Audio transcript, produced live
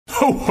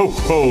Ho, ho,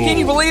 ho. Can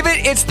you believe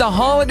it? It's the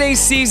holiday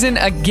season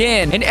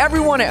again, and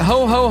everyone at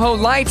Ho Ho Ho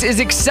Lights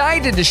is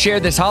excited to share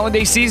this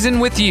holiday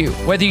season with you.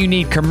 Whether you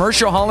need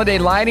commercial holiday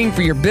lighting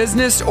for your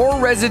business or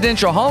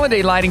residential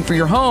holiday lighting for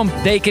your home,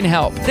 they can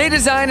help. They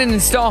design and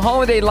install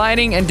holiday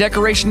lighting and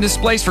decoration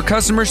displays for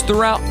customers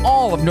throughout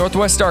all of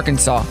Northwest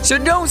Arkansas. So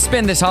don't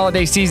spend this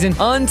holiday season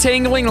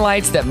untangling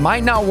lights that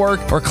might not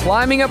work or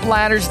climbing up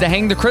ladders to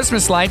hang the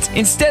Christmas lights.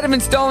 Instead of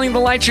installing the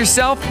lights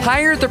yourself,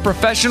 hire the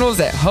professionals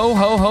at Ho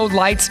Ho Ho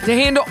Lights to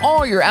handle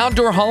all your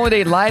outdoor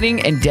holiday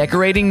lighting and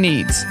decorating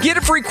needs. Get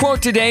a free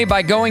quote today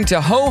by going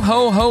to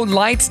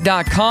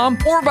hohoholights.com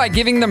or by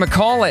giving them a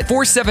call at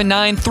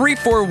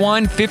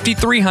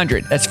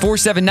 479-341-5300. That's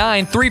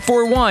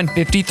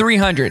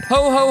 479-341-5300.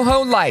 Ho Ho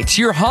Ho Lights,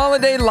 your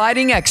holiday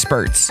lighting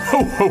experts.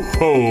 Ho, ho,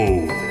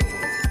 ho.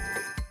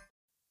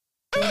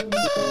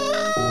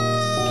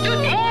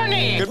 Good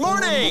morning. Good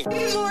morning.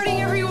 Good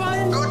morning,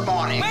 everyone. Good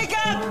morning. Wake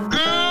up. Good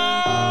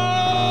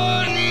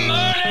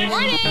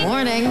morning.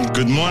 Morning.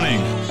 Good morning.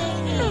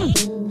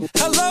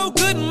 Hello,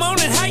 good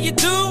morning, how you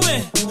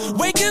doing?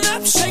 Waking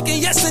up,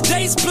 shaking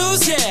yesterday's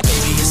blues, yeah.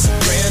 Baby, it's a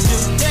brand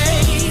new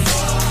day.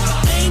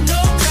 Ain't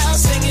no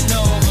clouds hanging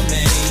over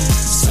me.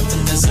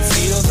 Something doesn't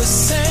feel the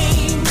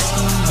same.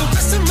 The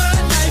rest of my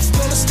life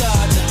gonna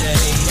start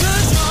today.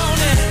 Good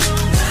morning.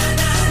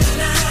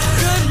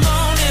 Good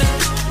morning.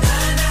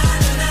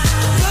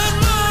 Good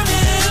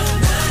morning.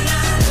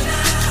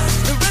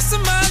 The rest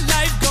of my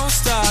life gonna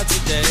start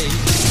today.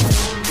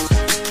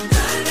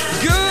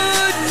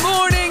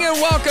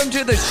 Welcome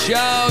to the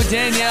show.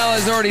 Danielle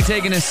has already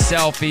taken a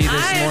selfie this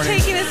morning. I am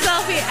taking a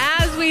selfie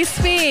as we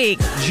speak.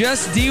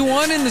 Just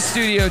D1 in the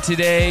studio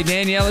today.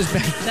 Danielle is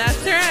back.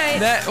 That's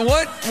right.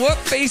 What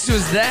face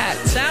was that?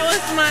 That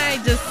was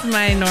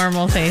my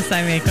normal face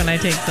I make when I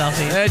take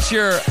selfies. That's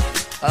your,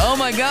 oh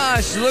my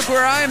gosh, look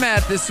where I'm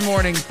at this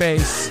morning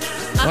face.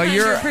 Well,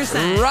 you're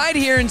 100%. right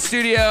here in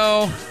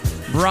studio.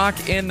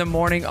 Brock in the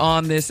morning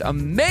on this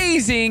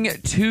amazing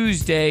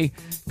Tuesday.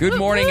 Good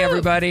morning,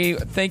 everybody.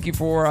 Thank you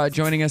for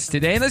joining us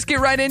today. Let's get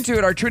right into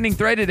it. Our trending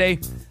thread today.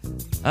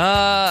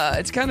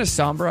 It's kind of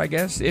somber, I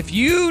guess. If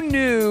you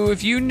knew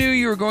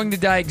you were going to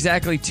die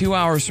exactly 2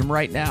 hours from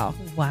right now,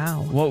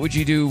 wow, what would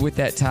you do with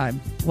that time?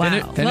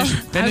 Wow. Finish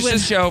the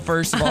show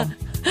first of all.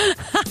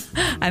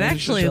 I'd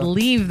actually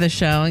leave the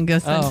show and go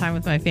spend time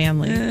with my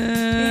family.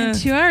 Man,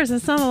 2 hours,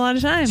 that's not a lot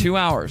of time. 2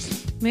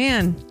 hours.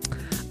 Man,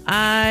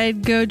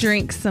 I'd go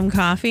drink some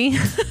coffee.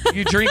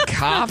 You drink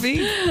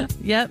coffee?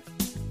 Yep.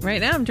 Right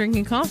now, I'm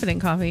drinking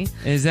Confident Coffee.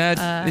 Is that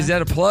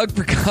a plug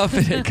for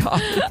Confident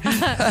Coffee?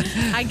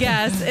 I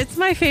guess it's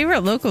my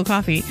favorite local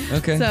coffee.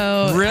 Okay.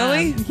 So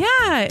really,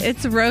 yeah,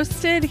 it's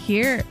roasted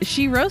here.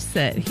 She roasts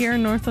it here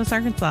in Northwest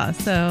Arkansas.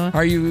 So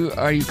are you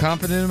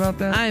confident about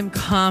that? I'm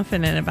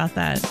confident about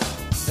that.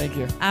 Thank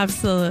you.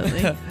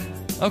 Absolutely.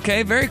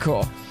 Okay, very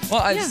cool.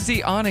 Well, I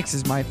see Onyx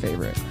is my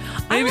favorite.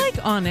 Maybe, I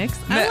like Onyx.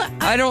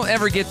 I don't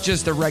ever get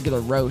just a regular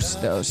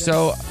roast though.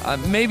 So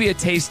maybe a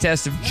taste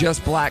test of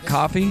just black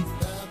coffee.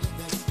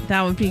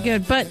 That would be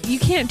good, but you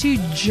can't do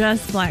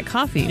just black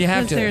coffee. You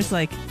have to. There's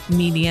like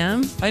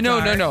medium. I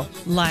know, dark, no,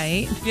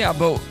 light. Yeah,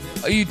 but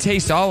you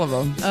taste all of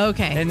them.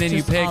 Okay, and then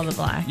you pick all the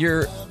black.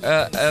 Your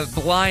a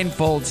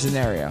blindfold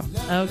scenario.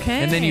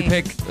 Okay, and then you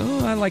pick.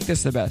 Oh, I like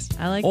this the best.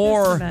 I like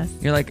this the best.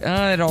 You're like,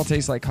 it all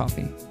tastes like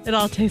coffee. It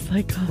all tastes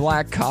like coffee.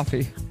 Black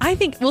coffee. I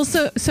think. Well,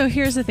 so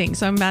here's the thing.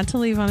 So I'm about to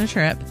leave on a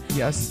trip.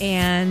 Yes,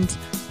 and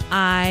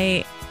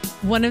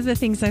one of the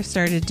things I've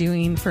started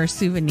doing for a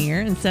souvenir,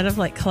 instead of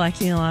like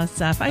collecting a lot of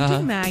stuff, I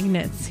do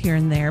magnets here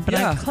and there, but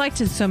I've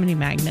collected so many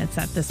magnets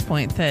at this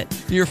point that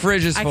your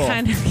fridge is full. I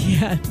kind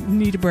of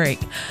need a break.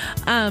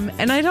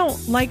 And I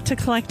don't like to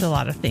collect a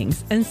lot of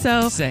things. And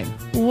so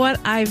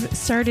what I've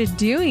started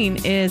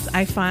doing is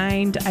I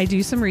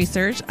do some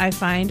research. I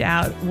find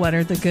out what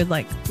are the good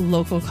like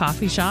local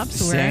coffee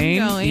shops where I'm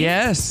going.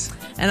 Yes.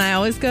 And I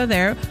always go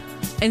there.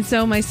 And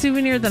so my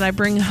souvenir that I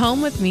bring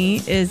home with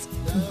me is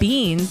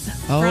beans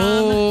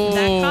from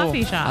that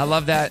coffee shop. I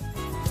love that.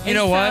 You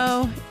know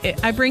what?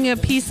 I bring a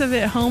piece of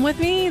it home with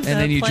me. And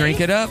then you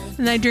drink it up?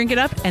 And I drink it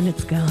up and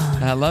it's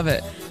gone. I love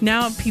it.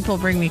 Now people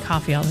bring me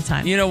coffee all the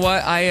time. You know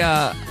what?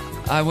 I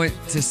went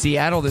to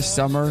Seattle this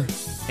summer.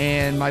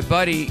 And my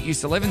buddy used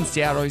to live in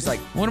Seattle. He's like,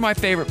 one of my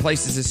favorite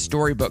places is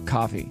Storybook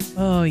Coffee.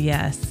 Oh,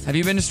 yes. Have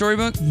you been to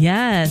Storybook?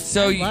 Yes.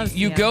 So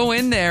you go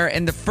in there,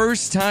 and the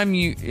first time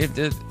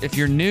if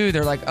you're new,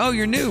 they're like, oh,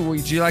 you're new.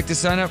 Would you like to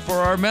sign up for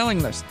our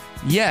mailing list?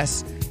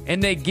 Yes.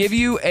 And they give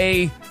you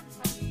a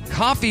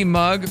coffee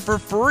mug for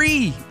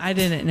free. I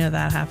didn't know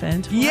that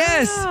happened.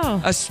 Yes.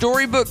 Wow. A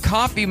Storybook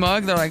coffee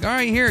mug. They're like, all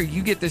right, here,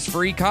 you get this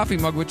free coffee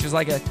mug, which is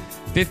like a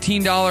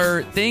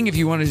 $15 thing if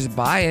you want to just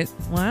buy it.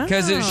 Wow.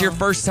 Because it's your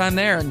first time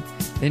there. And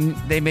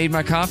they made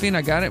my coffee and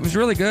I got it. It was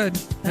really good.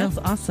 That's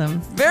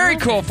awesome. Very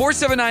cool.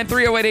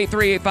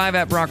 479-308-8385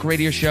 at Brock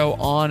Radio Show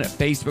on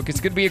Facebook.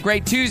 It's going to be a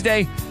great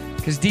Tuesday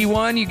because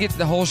D1, you get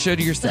the whole show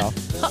to yourself.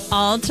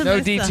 All to no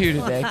myself.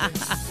 D2 today.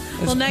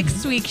 Well,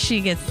 next week she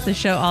gets the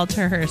show all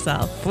to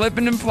herself.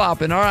 Flipping and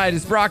flopping. All right,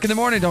 it's Brock in the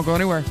morning. Don't go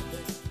anywhere.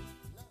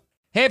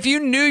 Hey, if you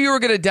knew you were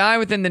going to die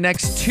within the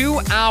next 2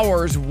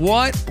 hours,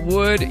 what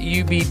would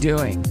you be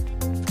doing?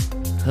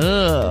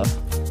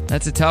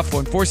 That's a tough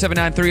one.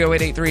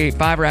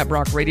 479-308-8385 or at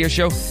Brock Radio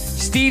Show.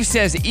 Steve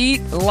says,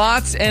 eat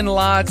lots and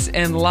lots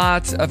and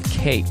lots of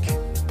cake.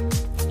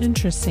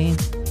 Interesting.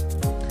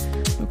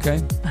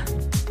 Okay.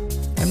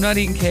 I'm not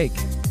eating cake.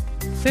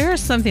 There's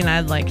something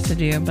I'd like to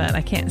do, but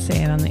I can't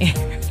say it on the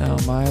air. Oh,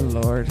 my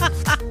Lord.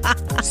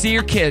 See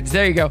your kids.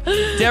 There you go.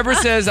 Deborah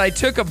says, I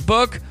keep a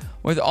book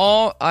with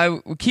all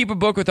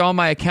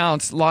my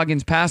accounts,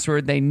 logins,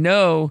 password. They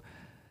know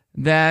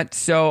that,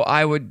 so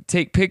I would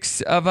take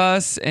pics of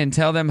us and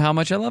tell them how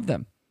much I love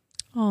them.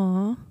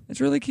 Aw. It's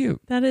really cute.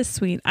 That is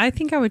sweet. I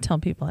think I would tell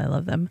people I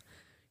love them.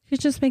 You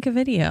just make a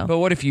video. But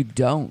what if you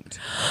don't?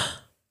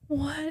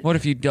 What? What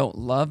if you don't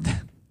love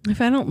them? If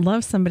I don't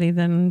love somebody,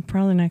 then I'm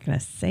probably not going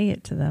to say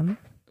it to them.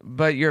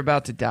 But you're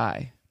about to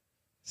die.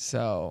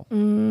 So.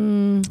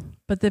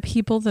 But the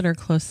people that are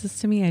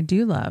closest to me, I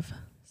do love.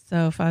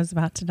 So if I was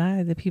about to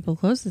die, the people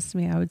closest to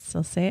me, I would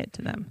still say it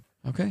to them.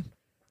 Okay.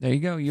 There you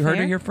go. You heard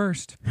it here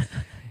first.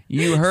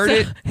 You heard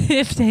it.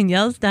 If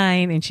Danielle's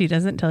dying and she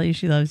doesn't tell you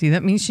she loves you,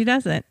 that means she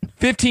doesn't.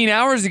 15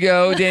 hours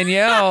ago,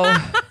 Danielle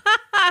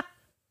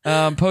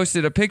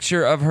posted a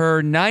picture of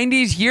her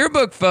 90s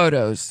yearbook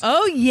photos.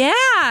 Oh,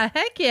 yeah.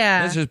 Heck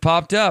yeah. This just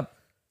popped up.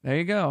 There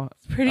you go.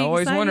 It's pretty I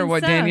always exciting wonder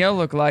what stuff. Danielle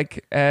looked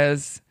like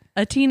as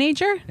a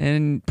teenager.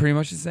 And pretty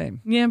much the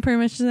same. Yeah, pretty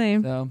much the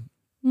same. So,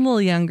 a little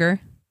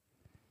younger.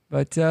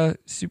 But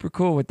super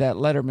cool with that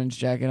Letterman's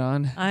jacket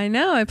on. I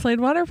know. I played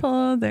water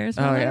polo. There's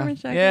my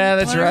Letterman's jacket. Yeah,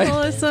 that's water right.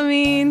 Polo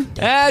swimming.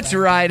 That's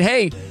right.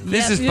 Hey,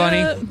 this is funny.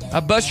 Yep.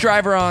 A bus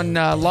driver on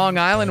Long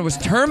Island was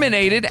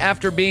terminated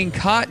after being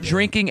caught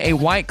drinking a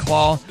White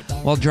Claw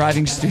while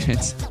driving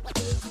students.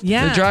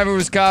 Yeah. The driver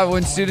was caught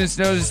when students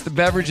noticed the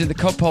beverage in the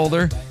cup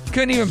holder.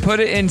 Couldn't even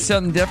put it in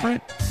something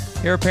different.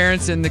 Here are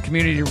parents in the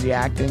community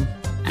reacting.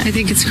 I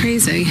think it's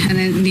crazy and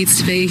it needs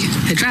to be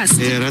addressed.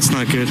 Yeah, that's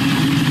not good.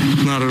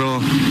 Not at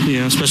all.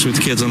 Yeah, especially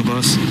with kids on the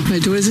bus. My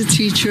daughter's a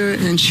teacher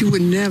and she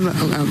would never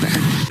allow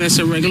that. That's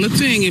a regular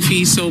thing. If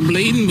he's so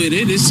blatant with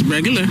it, it's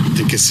regular. I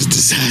think it's a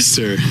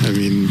disaster. I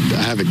mean,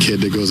 I have a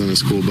kid that goes on a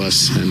school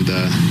bus and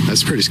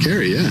that's pretty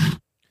scary, yeah.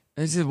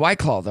 This is White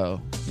Claw,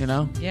 though, you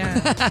know? Yeah.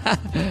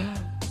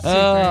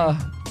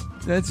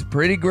 That's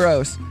pretty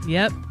gross.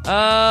 Yep.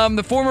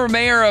 The former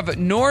mayor of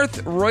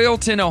North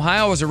Royalton,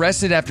 Ohio, was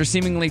arrested after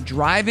seemingly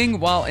driving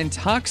while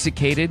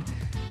intoxicated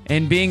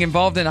and being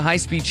involved in a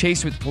high-speed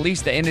chase with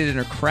police that ended in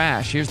a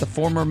crash. Here's the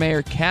former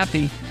mayor,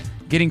 Kathy,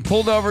 getting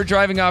pulled over,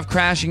 driving off,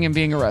 crashing, and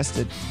being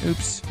arrested.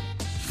 Oops.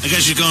 I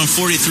guess you're going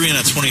 43 and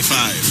a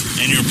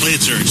 25, and your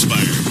plates are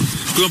expired.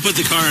 Go and put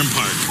the car in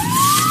park.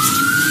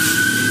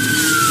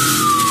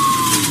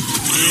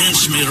 And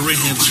she made a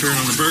right-hand turn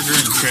on the burger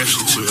and crashed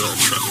into a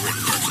truck right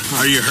in parking.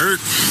 Are you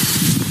hurt?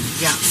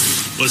 Yeah.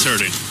 What's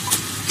hurting?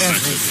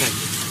 Everything.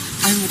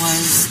 I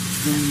was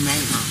the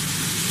mayor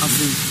of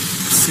the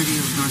city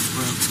of North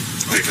Royalton.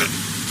 Okay.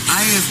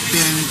 I have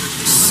been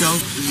so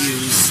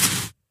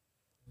abused.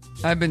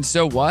 I've been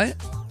so what?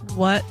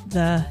 What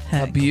the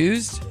heck?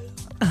 Abused?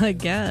 I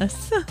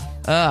guess.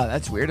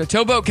 That's weird. A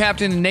towboat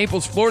captain in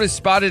Naples, Florida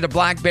spotted a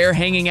black bear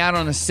hanging out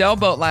on a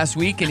sailboat last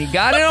week, and he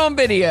got it on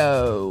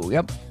video.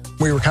 Yep.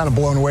 We were kind of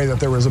blown away that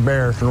there was a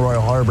bear in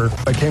Royal Harbor.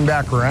 I came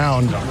back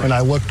around and I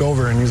looked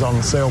over and he's on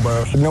the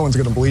sailboat. No one's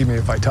going to believe me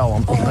if I tell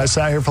them. I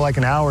sat here for like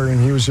an hour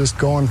and he was just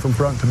going from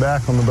front to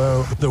back on the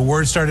boat. The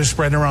word started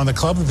spreading around the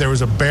club that there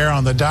was a bear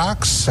on the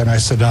docks. And I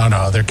said,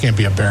 no, there can't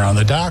be a bear on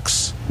the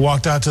docks.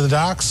 Walked out to the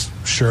docks.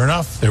 Sure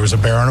enough, there was a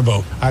bear on a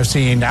boat. I've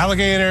seen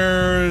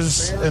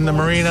alligators in the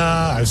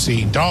marina. I've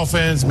seen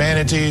dolphins,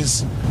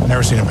 manatees.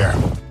 Never seen a bear.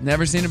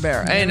 Never seen a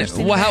bear. And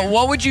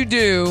what would you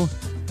do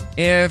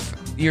if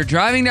you're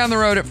driving down the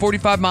road at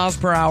 45 miles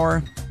per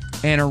hour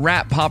and a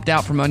rat popped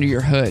out from under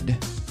your hood?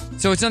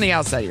 So it's on the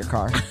outside of your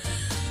car.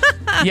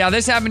 Yeah,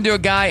 this happened to a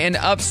guy in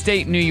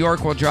upstate New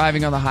York while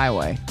driving on the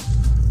highway.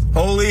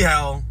 Holy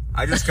hell.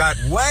 I just got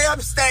way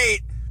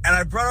upstate and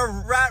I brought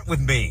a rat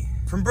with me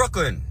from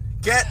Brooklyn.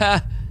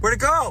 Where'd it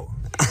go?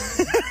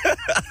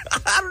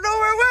 I don't know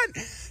where it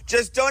went.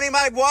 Just don't eat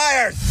my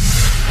wires.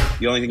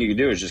 The only thing you can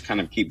do is just kind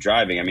of keep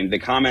driving. I mean, the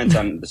comments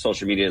on the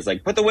social media is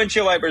like, put the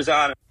windshield wipers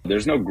on.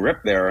 There's no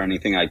grip there or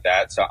anything like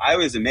that. So I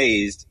was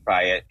amazed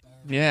by it.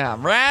 Yeah,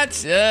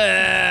 rats.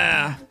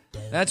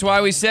 That's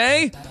why we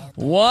say,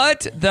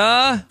 what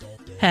the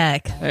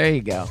heck? There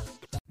you go.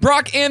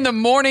 Brock in the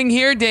morning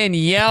here.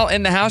 Danielle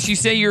in the house. You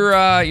say you're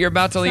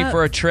about to leave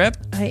for a trip?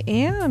 I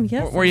am,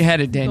 yes. Where are you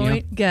headed,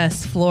 Danielle?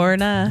 Guess,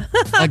 Florida.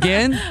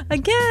 Again?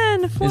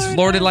 Again, Florida. Is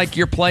Florida like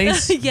your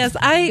place? Yes,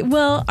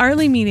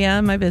 Arley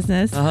Media, my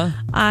business,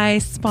 I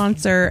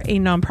sponsor a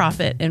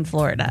nonprofit in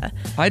Florida.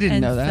 I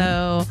didn't know that.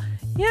 So,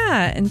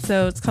 yeah, and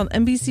so it's called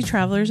NBC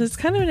Travelers. It's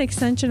kind of an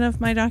extension of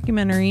my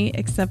documentary,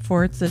 except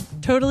for it's a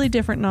totally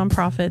different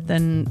nonprofit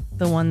than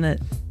the one that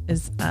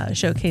is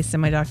showcased in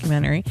my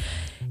documentary.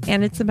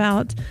 And it's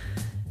about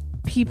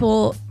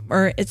people,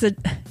 or it's a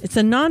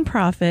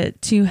nonprofit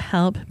to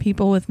help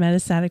people with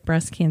metastatic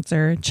breast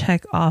cancer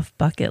check off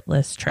bucket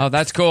list trips. Oh,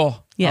 that's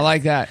cool. Yes. I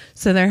like that.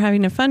 So they're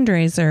having a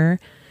fundraiser,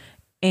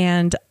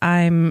 and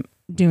I'm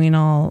doing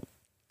all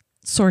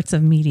sorts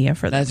of media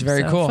for them. That's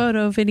very cool.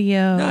 Photo,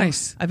 video.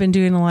 Nice. I've been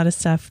doing a lot of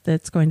stuff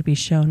that's going to be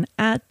shown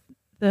at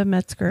the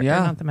Metzger. Yeah.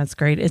 Not the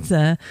Metzger. It's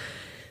a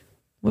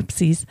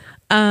whoopsies.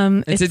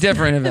 It's a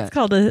different event. It's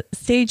called a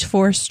Stage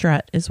 4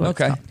 Strut is what it's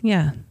called.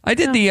 Yeah. I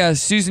did the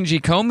Susan G.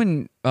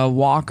 Komen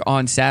walk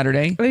on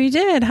Saturday. Oh, you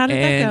did? How did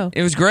and that go?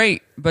 It was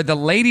great. But the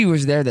lady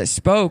was there that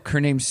spoke.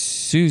 Her name's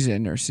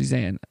Susan or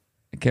Suzanne.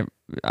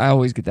 I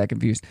always get that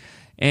confused.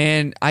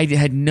 And I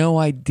had no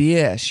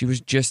idea she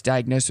was just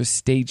diagnosed with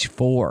stage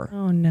 4.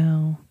 Oh,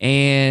 no.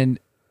 And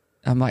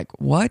I'm like,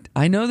 what?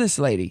 I know this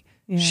lady.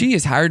 Yeah. She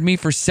has hired me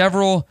for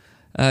several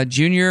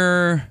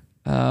junior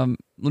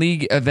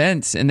league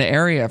events in the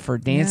area for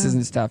dances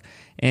and stuff.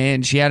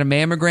 And she had a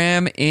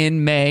mammogram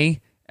in May.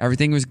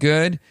 Everything was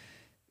good.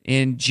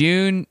 In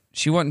June,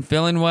 she wasn't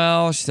feeling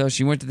well, so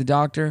she went to the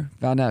doctor,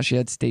 found out she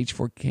had stage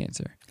 4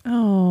 cancer.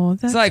 Oh,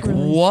 that's It's like,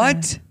 really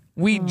what? sad.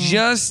 We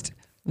just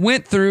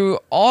went through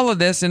all of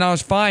this and I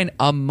was fine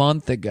a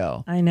month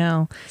ago. I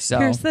know. So-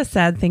 Here's the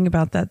sad thing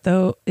about that,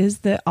 though, is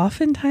that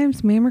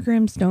oftentimes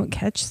mammograms don't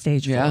catch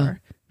stage 4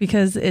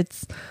 because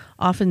it's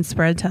often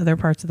spread to other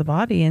parts of the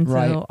body. And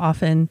Right. so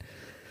often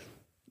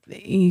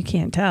you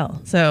can't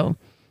tell. So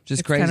Just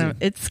it's crazy.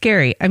 it's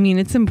scary. I mean,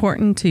 it's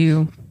important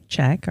to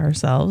check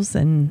ourselves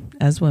and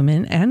as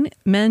women and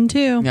men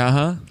too.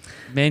 Uh-huh.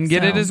 Men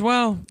get it So, as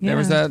well. There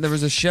was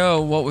a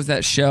show. What was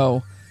that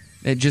show?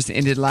 It just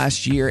ended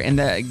last year, and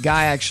the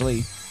guy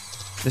actually,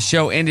 the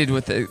show ended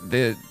with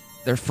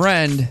their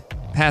friend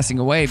passing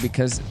away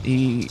because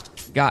he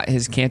got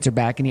his cancer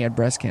back and he had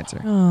breast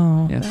cancer.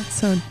 Oh, Yeah. that's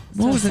so.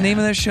 What was the name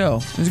of that show?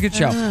 It was a good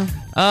show.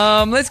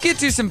 I Let's get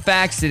to some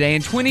facts today.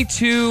 In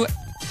 22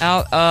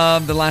 out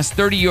of the last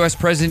 30 U.S.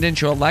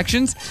 presidential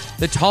elections,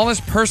 the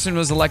tallest person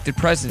was elected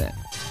president.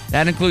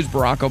 That includes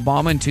Barack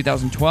Obama in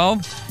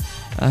 2012,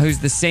 who's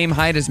the same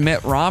height as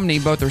Mitt Romney.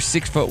 Both are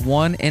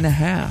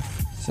 6'1.5".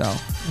 So,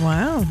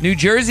 wow. New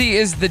Jersey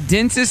is the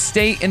densest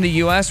state in the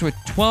U.S. with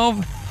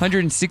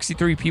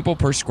 1,263 people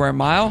per square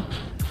mile.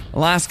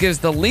 Alaska is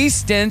the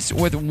least dense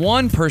with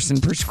 1 person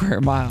per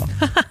square mile.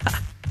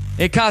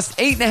 It costs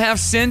 8.5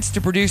 cents to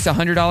produce a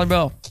 $100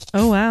 bill.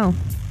 Oh, wow.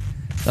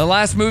 The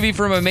last movie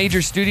from a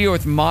major studio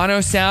with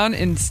mono sound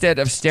instead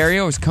of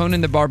stereo was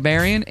Conan the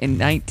Barbarian in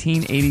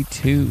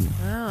 1982.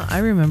 Wow, I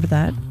remember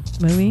that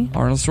movie.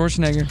 Arnold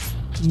Schwarzenegger.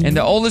 And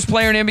the oldest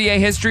player in NBA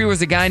history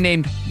was a guy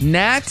named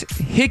Nat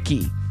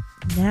Hickey.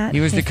 He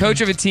was the coach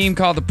of a team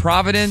called the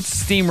Providence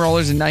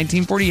Steamrollers in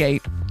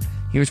 1948.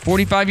 He was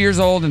 45 years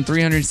old and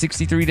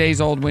 363 days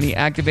old when he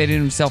activated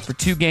himself for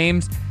 2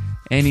 games,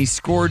 and he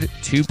scored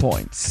 2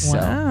 points.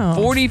 Wow.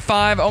 So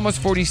 45, almost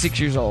 46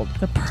 years old.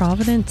 The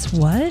Providence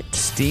what?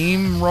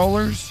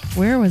 Steamrollers.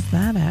 Where was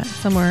that at?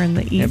 Somewhere in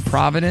the east? In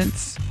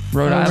Providence,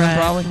 Rhode Island,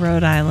 probably.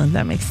 Rhode Island.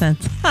 That makes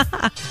sense.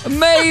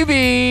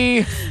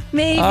 Maybe.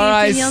 Maybe. All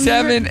right, You'll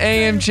 7 never-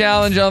 a.m.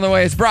 challenge on the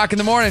way. It's Brock in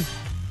the morning.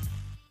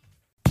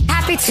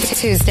 Happy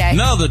Tuesday.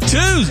 Another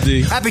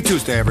Tuesday. Happy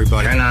Tuesday,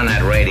 everybody. Turn on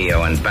that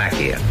radio and back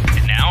here.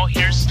 And now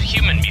here's the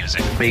human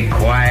music. Be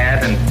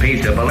quiet and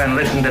peaceable and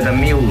listen to the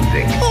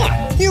music.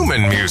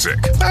 Human music.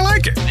 I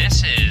like it.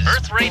 This is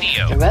Earth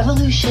Radio. The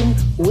revolution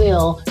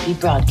will be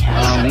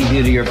broadcast. I'll leave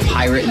you to your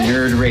pirate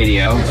nerd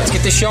radio. Let's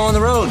get this show on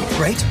the road.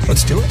 Great.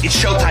 Let's do it. It's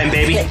showtime,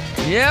 baby.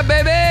 Yeah,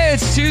 baby.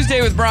 It's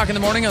Tuesday with Brock in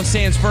the morning on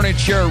Sam's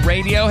Furniture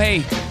Radio.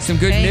 Hey, some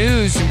good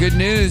news. Some good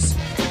news.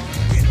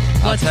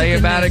 I'll tell you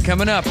about it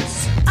coming up.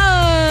 It's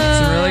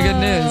some really good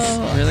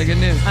news. Really good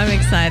news. I'm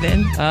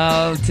excited.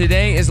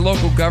 Today is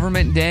Local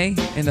Government Day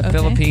in the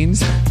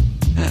Philippines.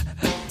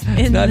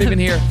 Not even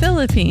here.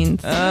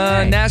 Philippines.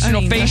 Right.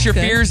 National Face Your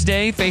that's good. Fears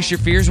Day. Face your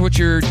fears. What's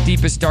your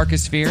deepest,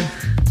 darkest fear?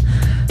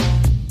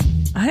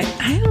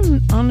 I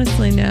don't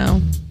honestly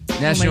know.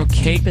 National my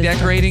Cake deepest,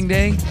 Decorating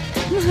Day.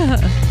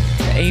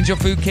 Angel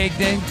Food Cake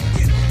Day.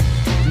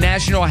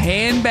 National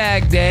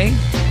Handbag Day.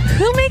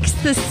 Who makes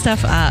this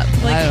stuff up?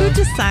 Like, who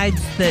decides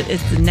that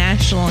it's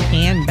National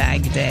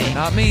Handbag Day?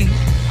 Not me.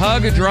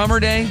 Hug a Drummer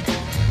Day.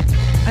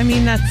 I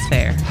mean, that's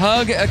fair.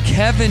 Hug a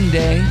Kevin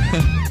Day.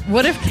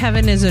 What if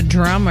Kevin is a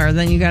drummer?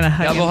 Then you got to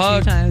hug Double him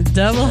hug. 2 times.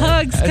 Double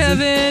hugs,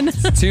 Kevin.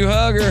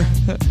 2-hugger.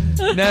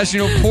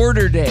 National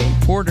Porter Day.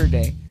 Porter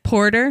Day.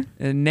 Porter?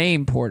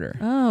 Name Porter.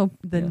 Oh,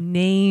 the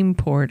name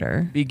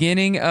Porter.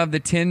 Beginning of the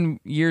 10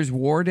 Years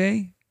War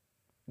Day.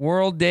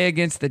 World Day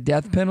Against the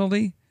Death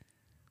Penalty.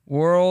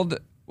 World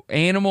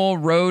Animal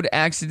Road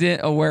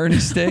Accident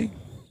Awareness Day.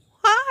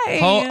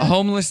 Why?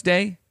 Homeless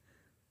Day.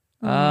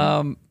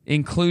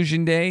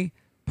 Inclusion Day.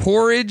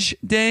 Porridge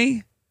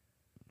Day.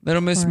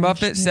 Little Miss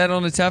Muffet sat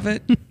on a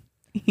tuffet.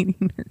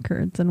 Eating her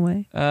curds and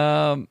whey.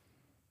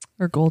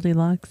 Or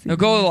Goldilocks. No,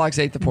 Goldilocks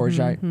ate the porridge,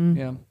 right?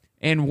 Yeah.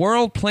 And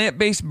World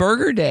Plant-Based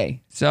Burger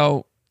Day.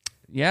 So,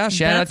 yeah,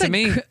 shout out to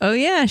me. Oh,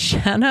 yeah.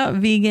 Shout out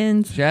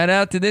vegans. Shout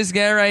out to this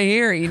guy right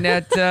here eating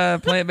that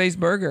plant-based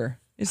burger.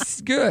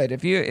 It's good.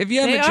 If you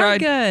haven't tried,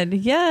 good.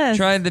 Yes.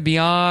 tried the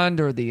Beyond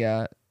or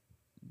the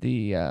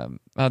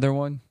other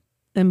one.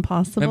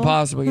 Impossible.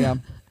 Impossible, yeah.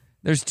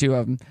 There's 2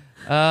 of them.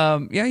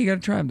 Yeah, you got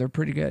to try them. They're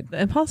pretty good.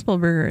 The Impossible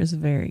Burger is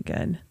very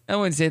good. I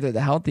wouldn't say they're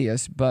the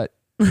healthiest, but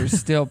they're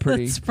still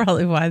pretty. That's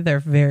probably why they're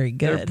very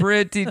good. They're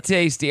pretty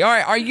tasty. All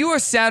right, are you a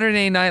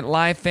Saturday Night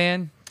Live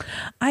fan?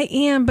 I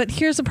am, but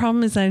here's the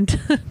problem: is I'm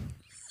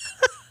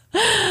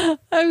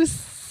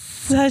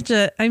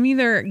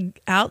either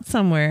out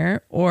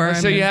somewhere or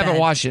so I'm you in haven't bed.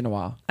 watched it in a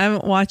while. I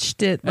haven't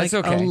watched it That's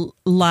like okay.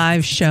 a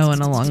live show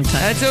in a long time.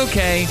 That's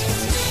okay.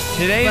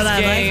 Today's But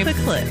I game like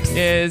the clips.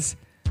 is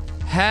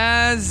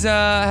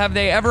have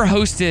they ever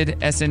hosted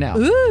SNL?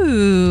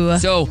 Ooh.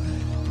 So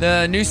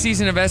the new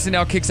season of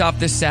SNL kicks off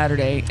this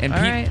Saturday, and All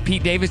right.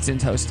 Pete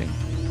Davidson's hosting.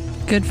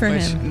 Good for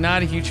Which, him.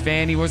 not a huge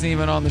fan. He wasn't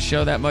even on the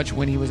show that much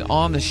when he was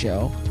on the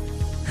show.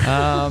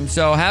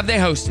 So have they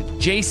hosted?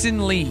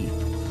 Jason Lee.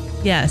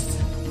 Yes.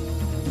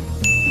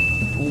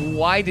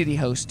 Why did he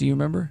host? Do you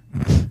remember?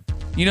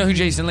 You know who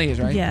Jason Lee is,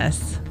 right?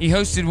 Yes. He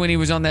hosted when he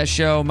was on that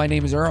show, My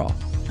Name is Earl.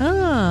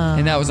 Oh.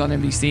 And that was on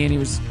NBC, and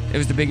it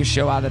was the biggest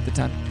show out at the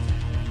time.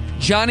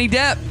 Johnny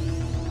Depp.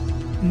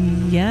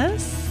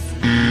 Yes.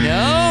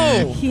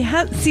 No. He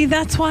had. See,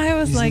 that's why I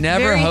was He's like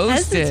never very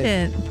hosted.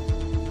 hesitant.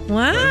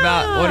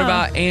 Wow. What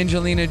about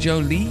Angelina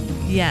Jolie?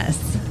 Yes.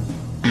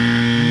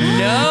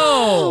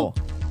 No.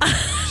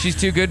 She's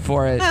too good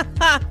for it.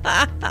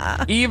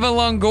 Eva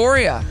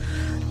Longoria.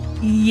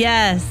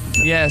 Yes.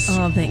 Yes.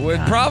 Oh, thank with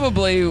God.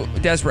 probably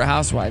Desperate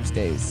Housewives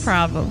days.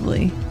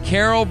 Probably.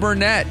 Carol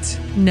Burnett.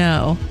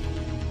 No.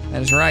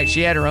 That is right.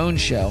 She had her own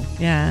show.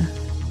 Yeah.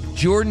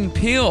 Jordan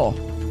Peele.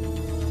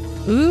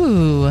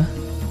 Ooh.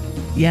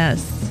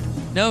 Yes.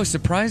 No,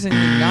 surprisingly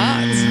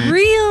not.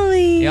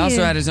 Really? He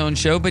also had his own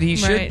show, but he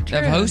should Right,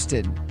 have true.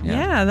 hosted.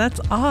 Yeah, that's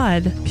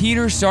odd.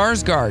 Peter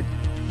Sarsgaard.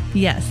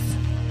 Yes.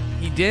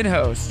 He did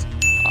host.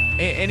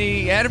 And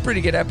he had a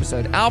pretty good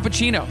episode. Al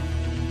Pacino.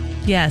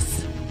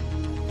 Yes.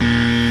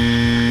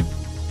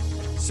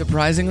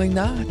 Surprisingly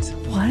not.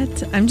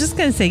 What? I'm just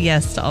going to say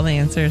yes to all the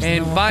answers. And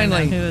then we'll find out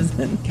finally, who is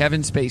in.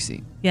 Kevin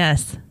Spacey.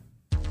 Yes.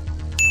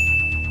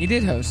 He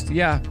did host,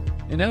 yeah.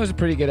 And that was a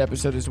pretty good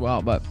episode as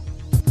well. But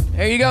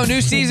there you go.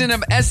 New season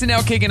of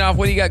SNL kicking off.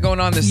 What do you got going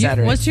on this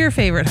Saturday? What's your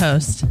favorite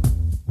host?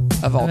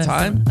 Of all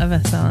time? Of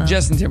SNL.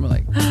 Justin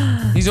Timberlake.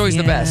 He's always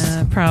the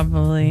best.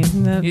 Probably.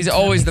 He's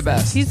always the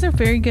best. He's a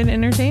very good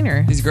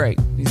entertainer. He's great.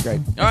 He's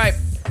great. All right.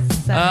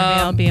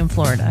 Saturday I'll be in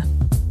Florida.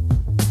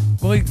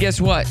 Well,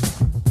 guess what?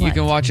 You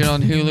can watch it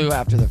on Hulu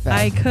after the fact.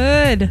 I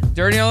could.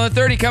 Dirty on the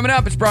 30 coming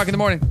up. It's Brock in the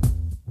morning.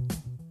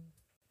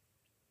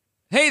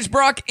 Hey, it's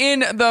Brock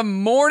in the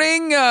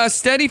morning.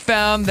 Study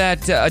found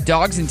that a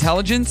dog's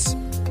intelligence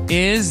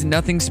is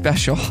nothing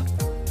special.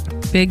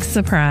 Big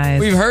surprise.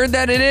 We've heard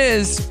that it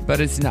is,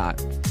 but it's not.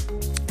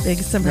 Big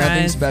Nothing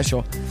surprise.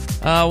 special.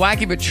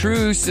 Wacky but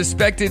true.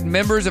 Suspected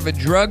members of a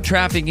drug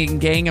trafficking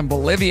gang in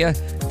Bolivia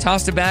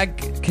tossed a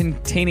bag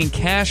containing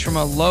cash from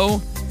a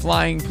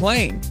low-flying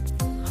plane.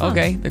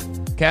 Okay, the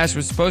cash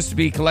was supposed to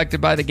be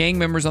collected by the gang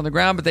members on the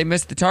ground, but they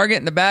missed the target,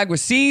 and the bag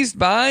was seized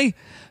by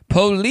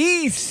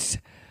police.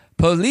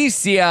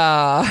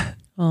 Policia.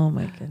 Oh,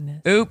 my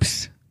goodness.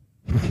 Oops.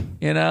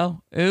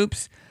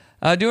 Oops.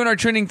 Doing our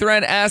trending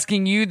thread,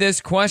 asking you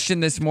this question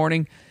this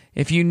morning.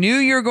 If you knew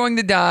you were going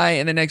to die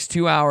in the next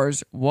 2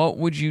 hours, what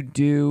would you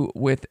do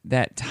with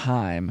that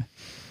time?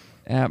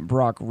 At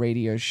Brock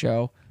Radio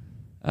Show.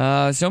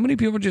 So many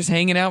people just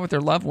hanging out with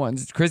their loved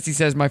ones. Christy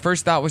says, my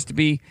first thought was to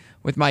be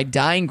with my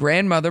dying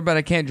grandmother, but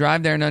I can't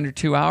drive there in under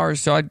 2 hours,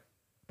 so I'd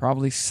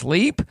probably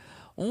sleep.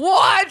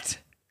 What?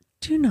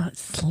 Do not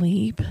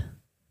sleep.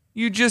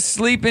 You just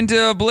sleep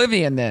into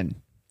oblivion then.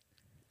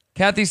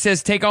 Kathy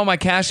says, take all my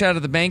cash out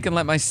of the bank and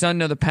let my son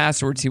know the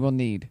passwords he will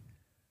need.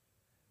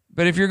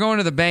 But if you're going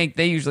to the bank,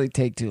 they usually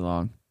take too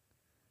long.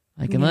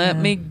 Let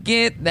me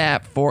get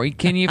that for you.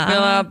 Can you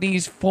fill out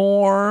these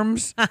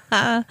forms?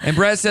 And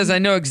Brett says, I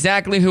know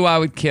exactly who I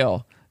would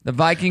kill. The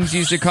Vikings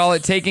used to call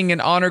it taking an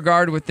honor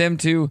guard with them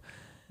to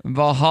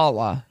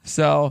Valhalla.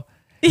 So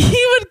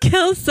he would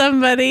kill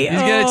somebody. He's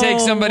going to take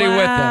somebody with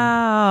him.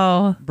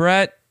 Wow.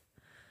 Brett.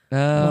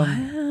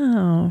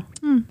 Wow.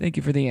 Thank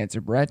you for the answer,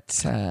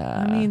 Brett.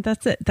 I mean,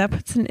 that's it. That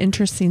puts an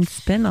interesting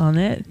spin on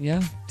it.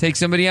 Yeah. Take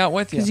somebody out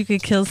with you. Because you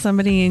could kill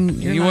somebody and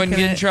you wouldn't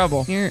get in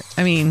trouble. You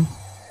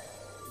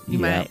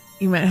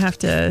might have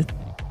to,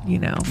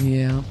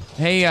 Yeah.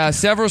 Hey,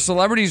 several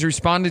celebrities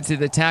responded to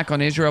the attack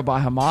on Israel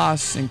by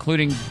Hamas,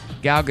 including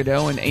Gal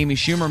Gadot and Amy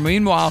Schumer.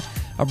 Meanwhile,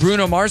 a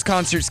Bruno Mars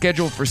concert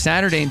scheduled for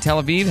Saturday in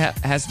Tel Aviv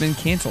has been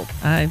canceled.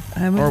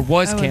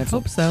 Was canceled. I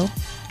hope so.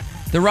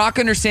 The Rock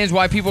understands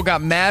why people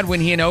got mad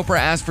when he and Oprah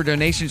asked for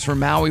donations for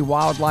Maui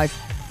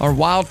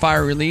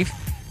wildfire relief.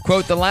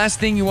 Quote, the last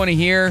thing you want to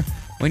hear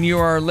when you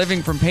are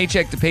living from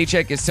paycheck to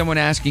paycheck is someone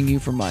asking you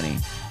for money.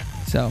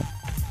 So,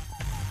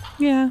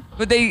 yeah.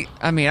 But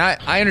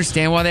I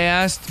understand why they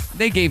asked.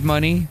 They gave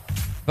money,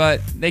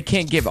 but they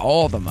can't give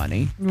all the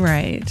money.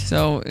 Right.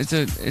 So it's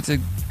a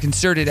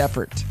concerted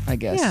effort, I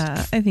guess.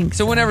 Yeah, I think so.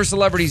 So whenever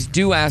celebrities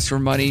do ask for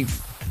money,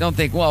 don't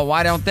think, well,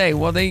 why don't they?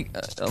 Well, a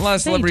lot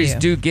of celebrities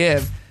do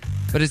give.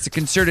 but it's a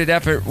concerted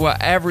effort where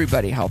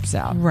everybody helps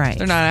out. Right.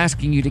 They're not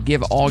asking you to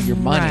give all your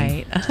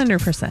money. Right.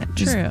 100%.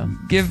 Just True.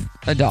 give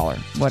 $1,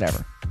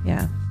 whatever.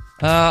 Yeah.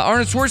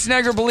 Arnold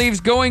Schwarzenegger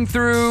believes going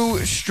through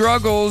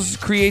struggles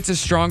creates a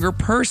stronger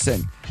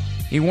person.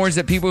 He warns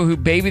that people who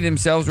baby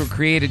themselves will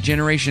create a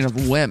generation of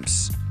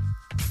wimps.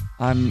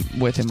 I'm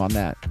with him on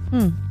that.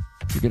 You're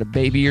going to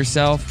baby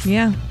yourself.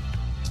 Yeah.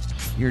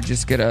 You're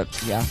just going to,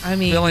 I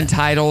mean, feel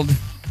entitled.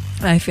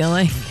 I feel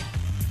like,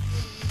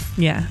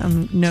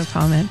 no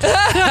comment.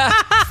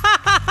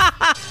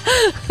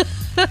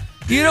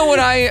 You know what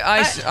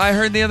I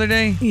heard the other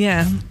day?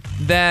 Yeah.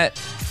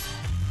 That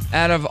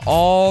out of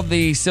all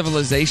the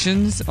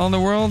civilizations on the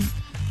world,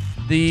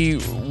 the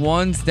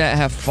ones that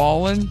have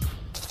fallen,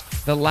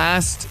 the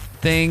last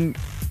thing,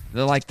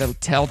 the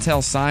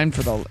telltale sign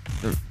for the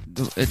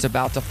it's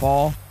about to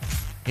fall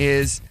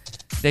is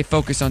they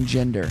focus on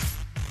gender.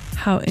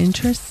 How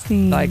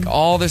interesting. Like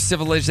all the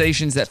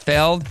civilizations that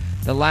failed,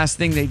 the last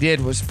thing they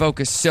did was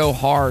focus so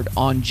hard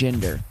on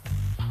gender.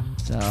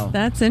 So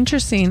that's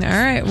interesting. All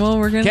right. Well,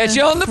 we're going to catch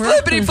you on the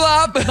flippity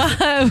flop.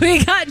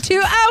 We got 2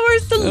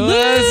 hours to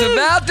live. It's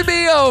about to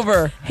be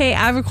over. Hey,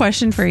 I have a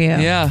question for you.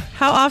 Yeah.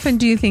 How often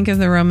do you think of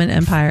the Roman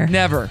Empire?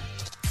 Never.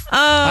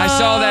 I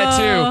saw that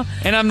too.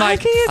 And I'm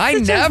like, I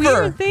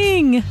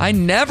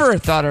never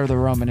thought of the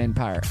Roman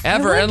Empire.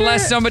 Ever.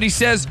 Unless somebody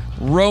says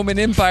Roman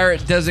Empire,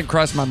 it doesn't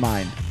cross my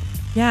mind.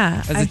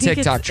 Yeah. As a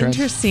TikTok trend.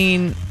 It's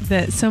interesting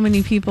that so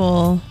many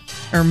people,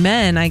 or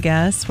men, I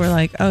guess, were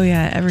like, oh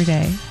yeah, every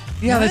day.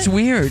 Yeah, that's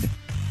weird.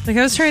 Like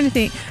I was trying to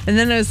think, and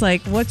then I was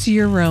like, what's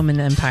your Roman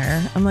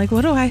Empire? I'm like,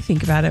 what do I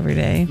think about every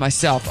day?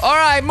 Myself. All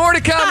right, more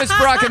to come. It's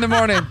Brock in the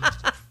morning.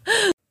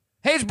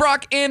 Hey, it's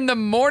Brock in the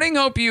morning.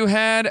 Hope you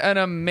had an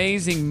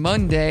amazing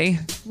Monday.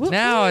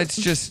 Now it's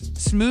just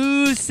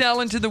smooth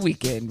sailing to the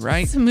weekend,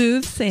 right?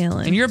 Smooth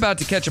sailing. And you're about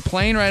to catch a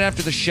plane right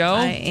after the show.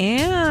 I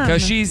am.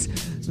 Because she's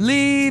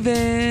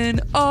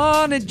leaving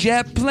on a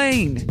jet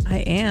plane. I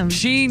am.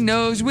 She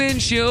knows when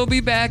she'll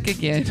be back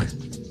again.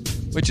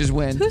 Which is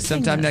when? Who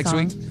sang Sometime that next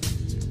song? week?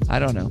 I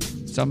don't know.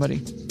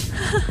 Somebody.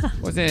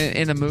 Was it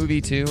in a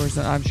movie too? Or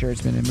something? I'm sure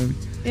it's been in a movie.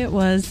 It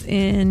was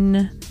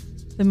in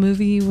the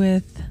movie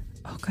with,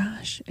 oh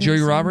gosh.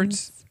 Joey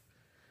Roberts?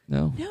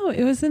 No. No,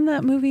 it was in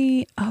that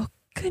movie. Oh,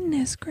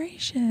 goodness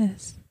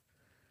gracious.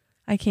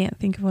 I can't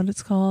think of what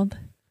it's called.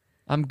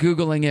 I'm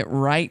Googling it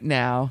right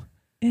now.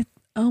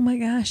 Oh my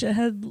gosh. It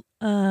had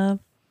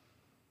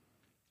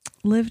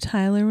Liv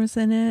Tyler was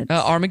in it.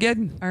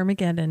 Armageddon.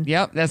 Armageddon.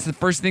 Yep, that's the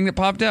first thing that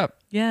popped up.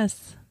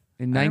 Yes.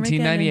 In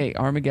 1998,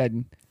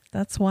 Armageddon.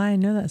 That's why I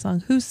know that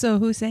song. Who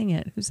sang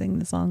it? Who sang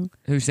the song?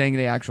 Who sang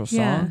the actual song?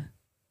 Yeah.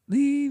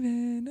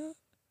 Leaving up.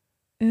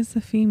 It's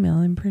a female,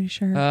 I'm pretty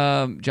sure.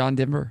 John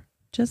Denver.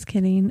 Just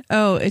kidding.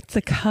 Oh, it's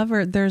a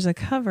cover. There's a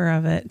cover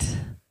of it,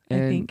 I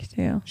think,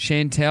 too.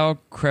 Chantel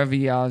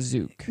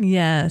Kreviazuk.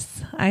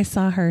 Yes. I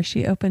saw her.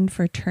 She opened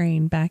for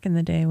Train back in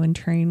the day when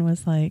Train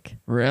was like...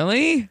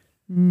 Really?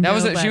 She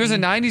was a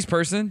 90s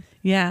person?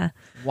 Yeah.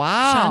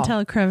 Wow.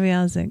 Chantel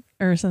Kreviazuk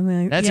or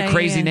something like that. That's a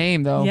crazy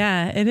name, though.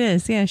 Yeah, it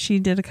is. Yeah, she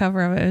did a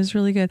cover of it. It was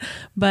really good.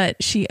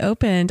 But she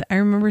opened, I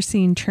remember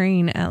seeing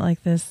Train at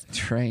like this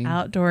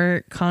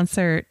outdoor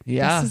concert.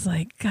 Yeah. This is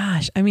like,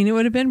 gosh, I mean, it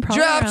would have been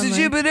probably Drops around of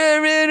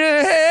Jupiter in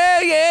her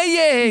hair,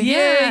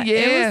 yeah.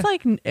 It was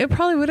like, it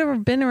probably would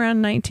have been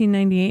around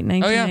 1998,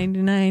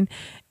 1999.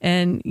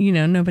 And,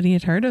 nobody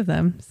had heard of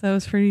them. So it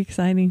was pretty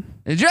exciting.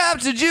 It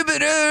drops of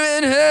Jupiter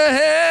in her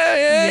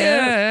hair,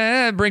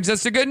 yeah. Brings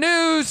us to good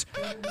news,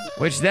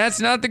 which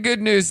that's not the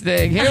good news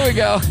thing. Here we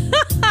go.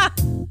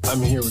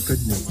 I'm here with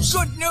good news.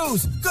 Good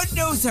news. Good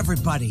news,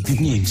 everybody.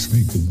 Good news.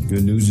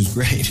 Good news is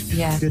great.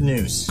 Yeah. Good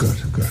news. Good.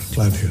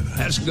 Glad to hear that.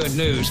 That's good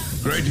news.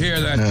 Great to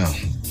hear that. Now,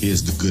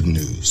 here's the good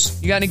news.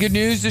 You got any good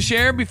news to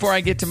share before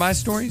I get to my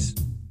stories?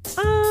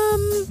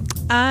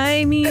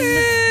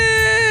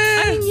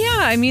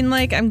 I mean,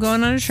 like, I'm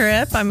going on a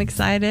trip. I'm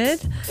excited.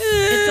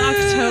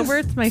 It's October.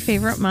 It's my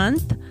favorite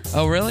month.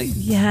 Oh, really?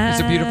 Yeah. It's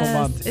a beautiful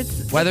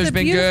month. Weather's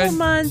been good. It's a beautiful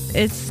month.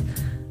 It's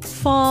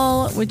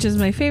fall, which is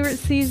my favorite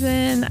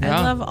season. Yeah.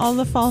 I love all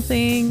the fall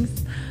things.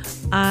 It's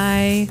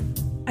the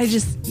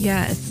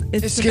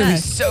gonna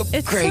best. be so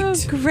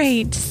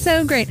great. It's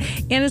so great.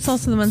 And it's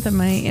also the month of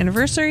my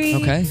anniversary.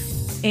 Okay.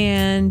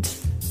 And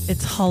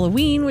it's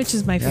Halloween, which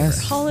is my favorite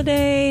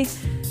holiday.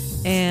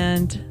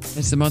 And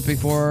it's the month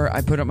before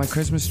I put up my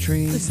Christmas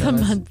tree. It's the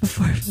month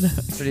before.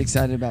 Pretty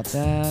excited about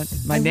that.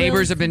 My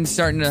neighbors have been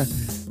starting to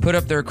put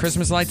up their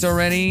Christmas lights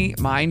already.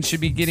 Mine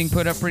should be getting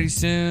put up pretty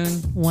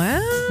soon.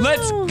 Wow.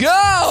 Let's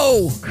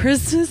go!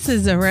 Christmas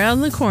is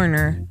around the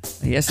corner.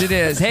 Yes, it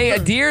is. Hey, a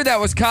deer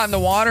that was caught in the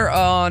water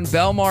on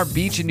Belmar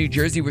Beach in New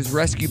Jersey was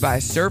rescued by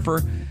a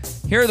surfer.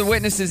 Here are the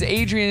witnesses,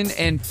 Adrian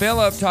and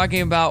Philip,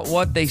 talking about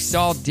what they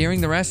saw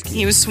during the rescue.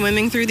 He was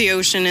swimming through the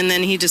ocean, and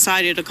then he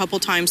decided a couple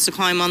times to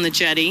climb on the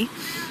jetty.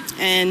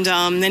 And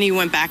then he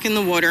went back in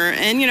the water.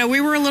 And, we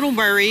were a little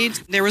worried.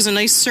 There was a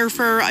nice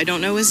surfer. I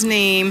don't know his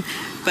name.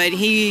 But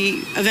he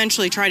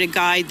eventually tried to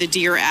guide the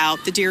deer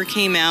out. The deer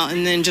came out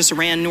and then just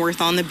ran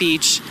north on the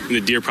beach. The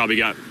deer probably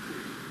got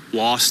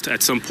lost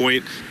at some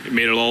point. It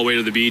made it all the way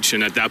to the beach,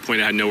 and at that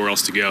point, I had nowhere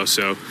else to go.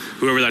 So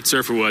whoever that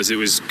surfer was, it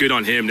was good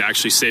on him to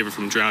actually save her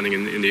from drowning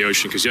in the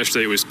ocean, because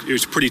yesterday it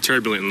was pretty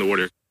turbulent in the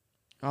water.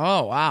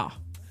 Oh, wow.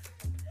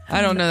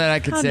 I don't know that I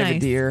could How save a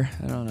nice. deer.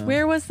 I don't know.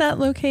 Where was that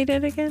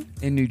located again?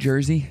 In New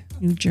Jersey.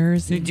 New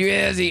Jersey. New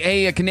Jersey.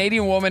 A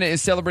Canadian woman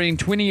is celebrating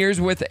 20 years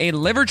with a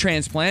liver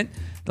transplant.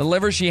 The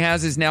liver she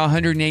has is now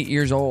 108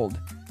 years old.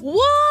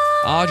 What?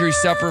 Audrey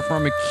suffered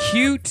from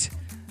acute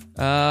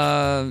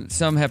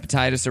some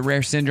hepatitis, a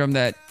rare syndrome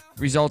that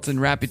results in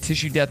rapid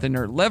tissue death in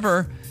her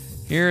liver.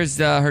 Here's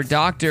her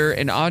doctor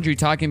and Audrey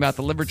talking about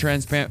the liver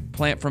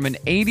transplant from an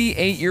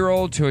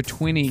 88-year-old to a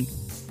 20.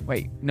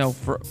 Wait, no,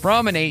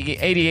 from an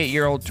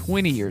 88-year-old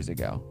 20 years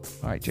ago.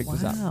 All right, check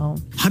this out.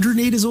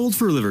 108 is old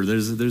for a liver.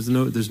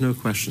 There's no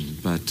question.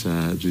 But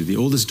the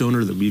oldest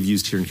donor that we've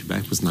used here in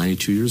Quebec was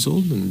 92 years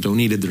old and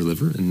donated their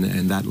liver,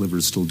 and that liver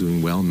is still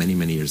doing well many,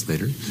 many years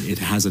later. It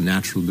has a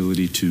natural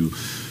ability to,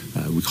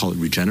 we call it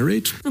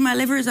regenerate. So my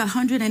liver is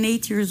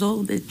 108 years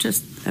old. It's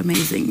just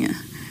amazing. Yeah.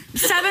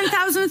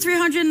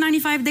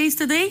 7,395 days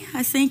today.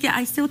 I think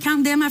I still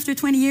count them after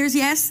 20 years,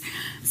 yes.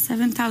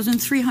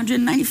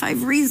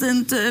 7,395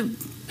 reasons to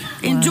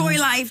enjoy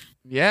life.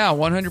 Yeah,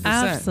 100%.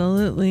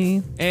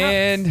 Absolutely.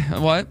 And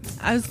what?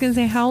 I was going to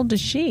say, how old is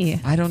she?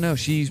 I don't know.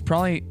 She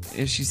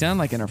sound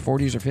like in her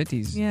 40s or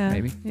 50s, Yeah.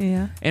 maybe.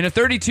 Yeah. And a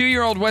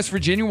 32-year-old West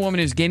Virginia woman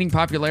is gaining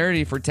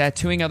popularity for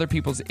tattooing other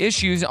people's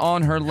issues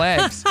on her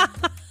legs.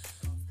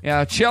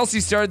 Yeah, Chelsea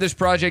started this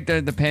project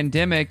during the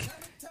pandemic.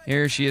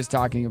 Here she is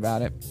talking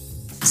about it.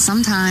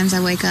 Sometimes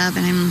I wake up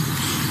and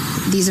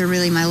these are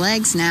really my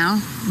legs now,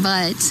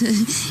 but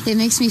it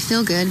makes me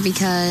feel good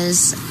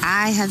because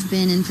I have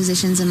been in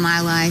positions in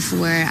my life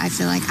where I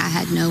feel like I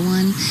had no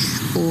one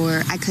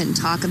or I couldn't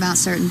talk about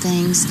certain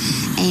things.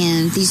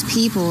 And these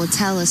people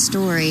tell a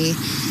story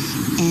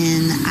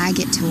and I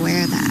get to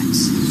wear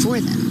that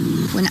for them.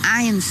 When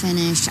I am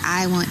finished,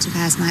 I want to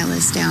pass my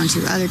list down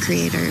to other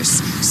creators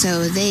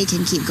so they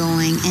can keep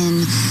going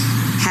and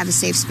have a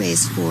safe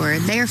space for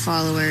their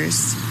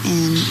followers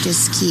and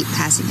just keep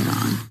passing it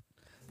on.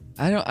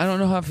 I don't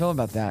know how I feel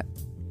about that.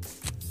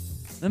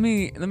 Let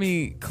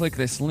me click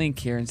this link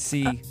here and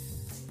see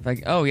if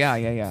I, oh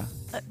yeah.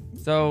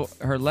 So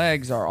her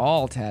legs are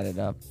all tatted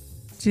up.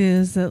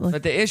 Does it look?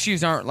 But the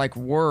issues aren't like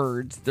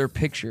words, they're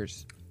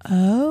pictures.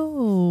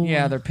 Oh.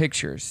 Yeah, they're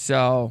pictures.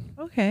 So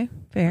Okay,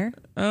 fair.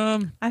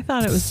 I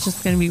thought it was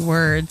just going to be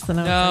words, and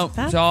I was no, like,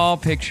 that's it's all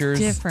pictures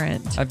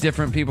different. of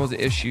different people's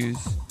issues.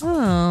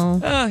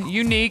 Oh.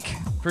 Unique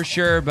for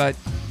sure, but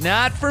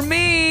not for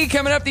me.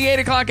 Coming up the 8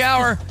 o'clock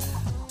hour,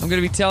 I'm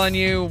going to be telling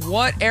you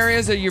what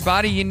areas of your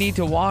body you need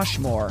to wash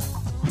more.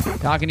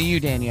 Talking to you,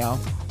 Danielle,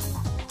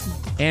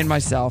 and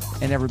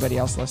myself, and everybody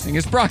else listening.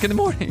 It's Brock in the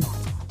morning.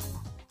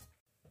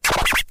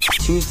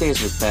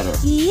 Tuesdays are better.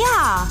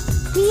 Yeah,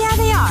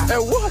 they are.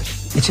 At what?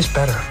 It's just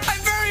better. I'm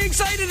very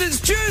excited. It's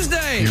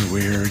Tuesday. You're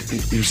weird.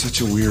 You're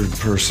such a weird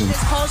person.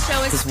 This whole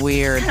show is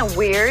weird. kind of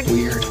weird.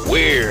 Weird.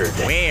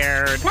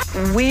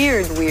 Not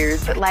weird,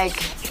 but like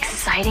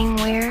exciting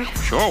weird.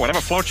 Sure,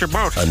 whatever floats your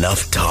boat.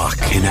 Enough talk.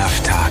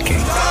 Enough talking.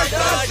 Start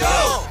the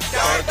show!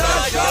 Start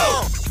the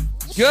show!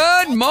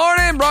 Good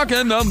morning, Brock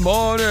in the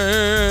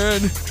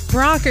morning.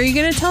 Brock, are you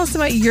going to tell us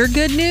about your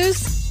good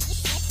news?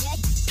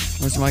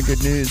 What's my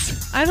good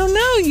news? I don't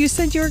know. You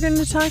said you were going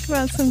to talk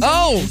about some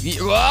good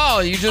news. Wow,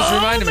 you just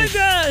reminded me. Oh, my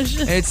gosh.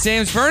 It's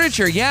Sam's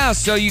Furniture. Yeah,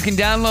 so you can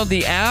download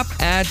the app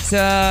at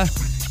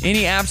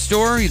any app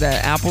store, the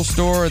Apple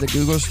Store or the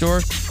Google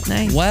Store.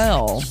 Nice.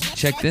 Well,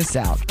 check this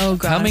out. Oh,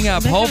 gosh. Coming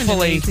up, They have an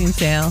hopefully, amazing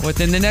sale.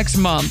 within the next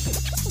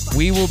month,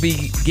 we will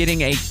be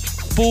getting a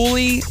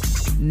fully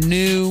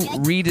new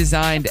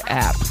redesigned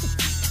app.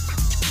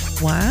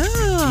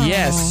 Wow.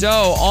 Yes,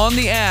 so on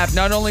the app,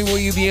 not only will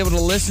you be able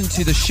to listen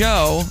to the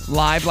show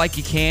live like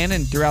you can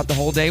and throughout the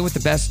whole day with the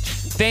best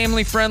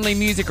family-friendly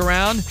music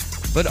around,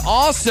 but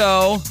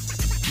also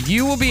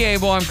you will be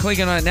able, I'm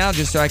clicking on it now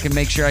just so I can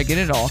make sure I get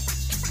it all,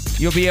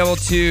 you'll be able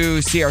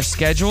to see our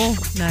schedule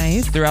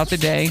nice throughout the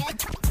day,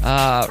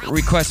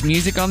 request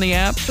music on the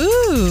app.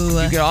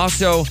 Ooh. You can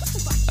also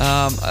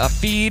a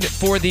feed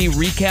for the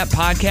recap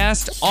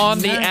podcast on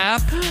the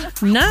app.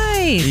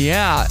 Nice.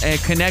 Yeah, and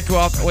connect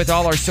with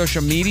all our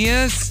social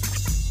medias.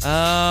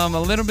 A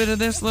little bit of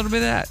this, a little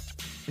bit of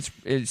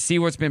that. See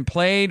what's been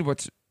played,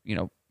 what's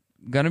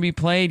gonna be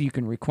played. You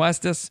can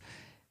request us.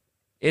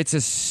 It's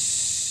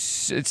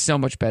so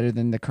much better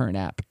than the current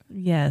app.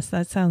 Yes,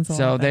 that sounds a lot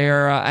So better.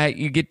 they're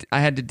I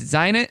had to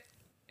design it,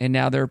 and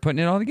now they're putting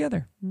it all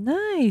together.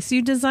 Nice.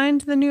 You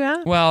designed the new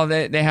app? Well,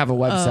 they have a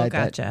website. Oh,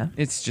 gotcha.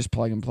 That it's just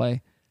plug and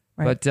play.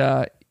 Right.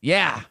 But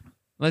yeah,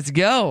 let's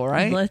go,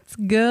 right? Let's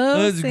go.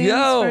 Let's Sam's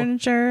go.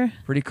 Furniture.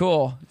 Pretty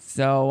cool.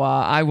 So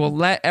I will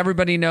let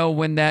everybody know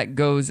when that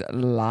goes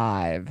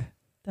live.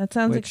 That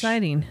sounds which,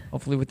 exciting.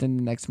 Hopefully within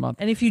the next month.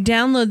 And if you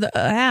download the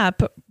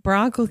app,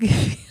 Brock will give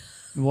you...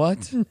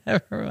 What?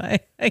 Never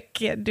mind. I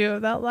can't do it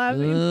without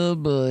laughing. Oh,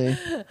 boy.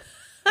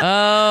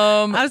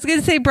 I was going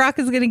to say Brock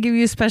is going to give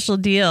you a special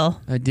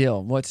deal. A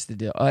deal. What's the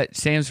deal?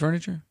 Sam's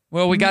Furniture?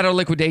 Well, we got a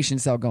liquidation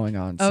sale going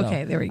on. So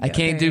Okay, there we go. I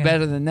can't There do you go.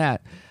 better than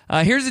that.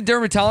 Here's a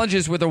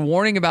dermatologist with a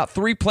warning about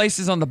 3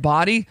 places on the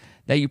body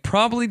that you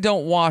probably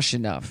don't wash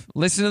enough.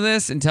 Listen to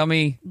this and tell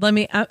me.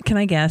 Can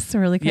I guess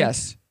really quick?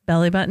 Yes.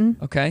 Belly button.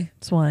 Okay.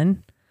 It's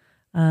one.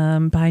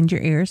 Behind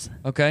your ears.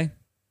 Okay.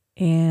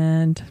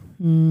 And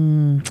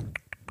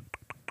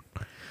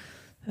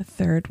the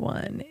third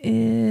one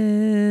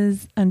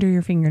is under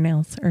your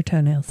fingernails or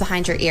toenails.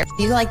 Behind your ear. If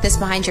you like this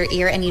behind your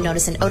ear and you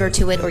notice an odor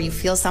to it or you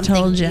feel something,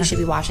 Told ya. you should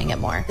be washing it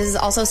more. This is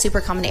also a super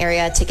common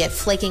area to get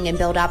flaking and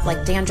build up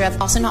like dandruff.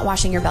 Also not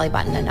washing your belly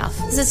button enough.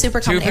 This is a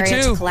super common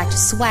area to collect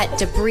sweat,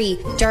 debris,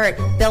 dirt,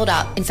 build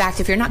up. In fact,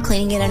 if you're not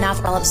cleaning it enough,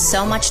 there'll have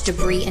so much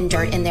debris and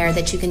dirt in there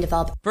that you can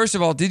develop. First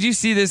of all, did you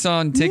see this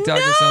on TikTok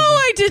or something? No,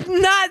 I did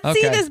not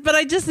see Okay. this, but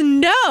I just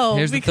know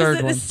Here's the because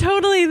third one. it's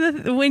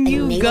totally when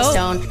you nail go.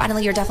 stone.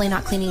 Finally, you're definitely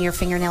not cleaning your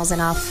fingernails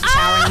enough.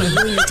 Showering, you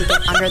really need to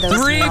get under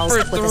those 3 nails for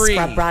with a 3.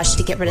 scrub brush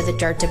to get rid of the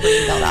dirt, debris,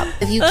 and build up.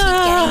 If you keep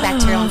getting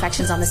bacterial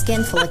infections on the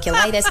skin,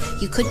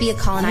 folliculitis, you could be a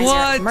colonizer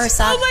What? of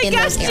MRSA Oh my in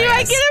gosh, those do areas.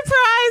 I get a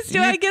prize?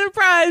 Do I get a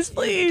prize,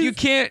 please? You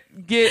can't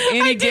get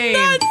any game.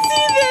 I did not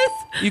see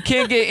this. You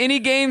can't get any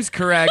games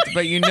correct,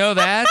 but you know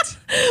that.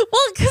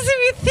 Well, because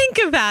if you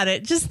think about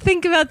it, just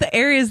think about the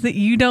areas that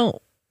you don't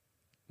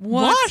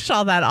wash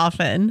all that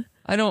often.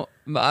 I don't.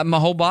 My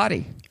whole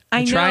body.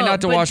 I know, try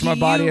not to but wash my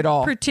do body you at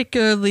all.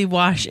 Particularly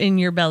wash in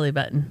your belly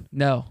button.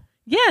 No.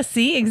 Yeah,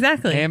 see,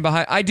 exactly. And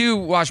behind, I do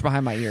wash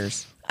behind my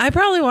ears. I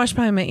probably wash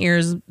behind my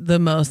ears the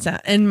most,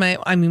 and my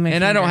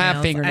And I don't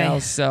have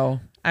fingernails, so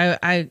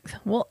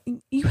well,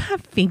 you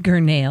have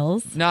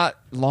fingernails. not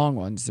long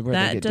ones where they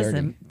That get dirty.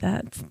 doesn't.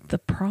 That's the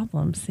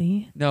problem.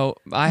 See, No,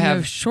 I You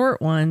have.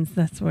 short ones.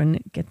 That's when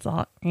it gets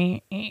all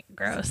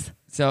gross.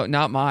 So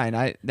not mine.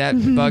 That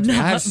bugs me. I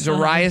have Not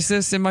mine.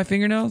 psoriasis in my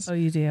fingernails. Oh,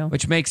 you do,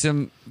 which makes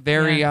them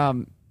very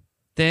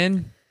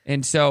thin,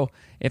 and so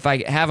if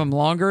I have them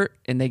longer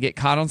and they get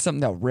caught on something,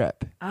 they'll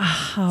rip.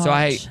 Ouch. So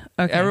Okay,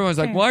 everyone's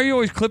like, fair. "Why are you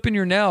always clipping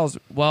your nails?"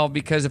 Well,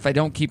 because if I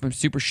don't keep them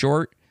super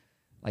short,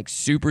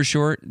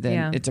 then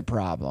Yeah. it's a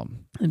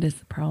problem. It is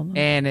the problem.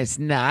 And it's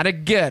not a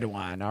good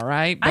one, all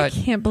right? I But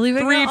can't believe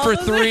it. 3 got for all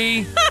of it.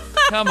 3.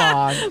 Come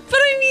on. But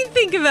I mean,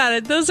 think about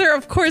it. Those are,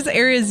 of course,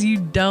 areas you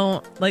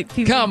don't like.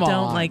 People Come don't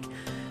on. like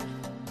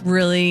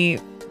really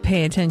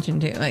pay attention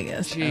to. I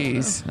guess.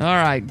 Jeez. All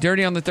right.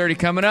 Dirty on the 30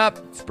 coming up.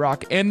 It's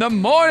Brock in the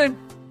morning.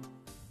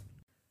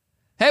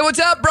 Hey, what's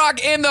up,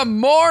 Brock in the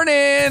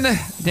morning?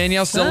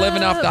 Danielle's still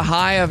living off the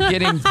high of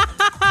getting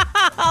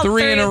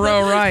 3 in a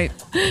row right.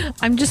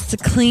 I'm just a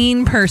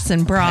clean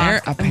person,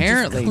 Brock. I'm just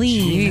Apparently.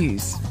 clean.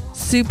 Jeez.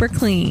 Super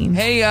clean.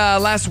 Hey,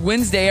 last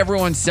Wednesday,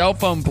 everyone's cell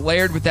phone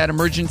blared with that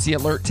emergency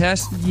alert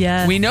test.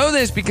 Yes. We know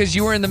this because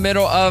you were in the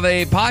middle of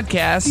a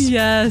podcast.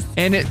 Yes.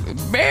 And it...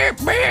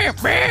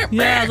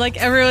 Yeah, like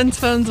everyone's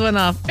phones went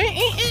off.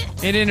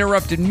 It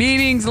interrupted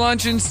meetings,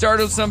 luncheons,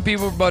 startled some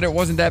people, but it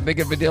wasn't that big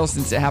of a deal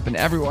since it happened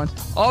to everyone.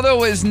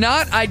 Although it is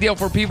not ideal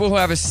for people who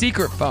have a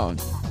secret phone.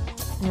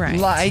 Right.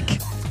 Like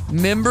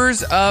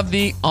members of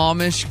the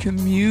Amish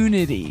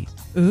community.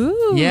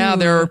 Ooh. Yeah,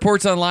 there are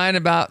reports online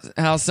about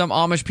how some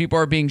Amish people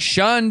are being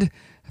shunned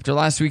after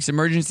last week's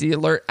emergency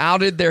alert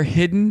outed their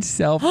hidden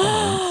cell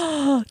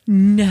phones.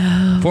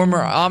 No. Former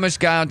Amish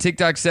guy on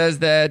TikTok says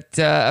that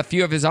a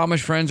few of his Amish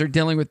friends are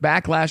dealing with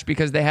backlash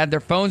because they had their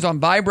phones on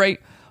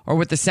vibrate or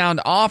with the sound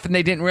off, and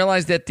they didn't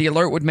realize that the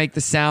alert would make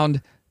the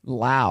sound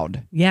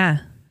loud. Yeah.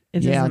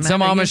 It Yeah, in doesn't some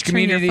matter. You Amish turn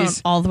your phone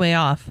communities, all the way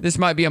off. This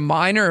might be a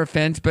minor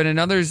offense, but in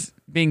others,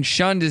 being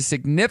shunned is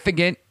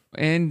significant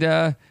and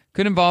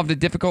could involve the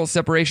difficult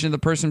separation of the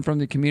person from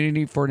the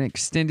community for an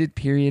extended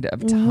period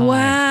of time.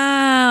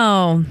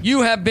 Wow.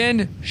 You have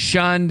been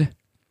shunned.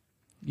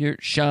 You're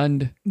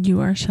shunned. You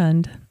are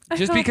shunned.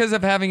 Just because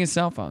of having a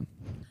cell phone.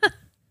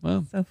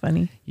 Well, so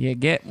funny. You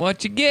get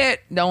what you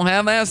get. Don't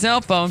have that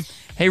cell phone.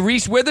 Hey,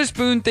 Reese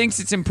Witherspoon thinks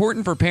it's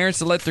important for parents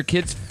to let their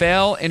kids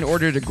fail in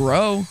order to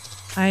grow.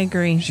 I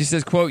agree. She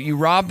says, quote, "You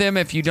rob them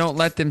if you don't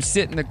let them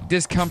sit in the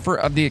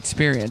discomfort of the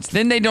experience.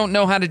 Then they don't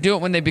know how to do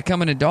it when they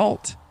become an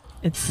adult."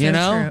 It's so You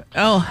know?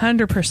 true. Oh,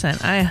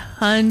 100%. I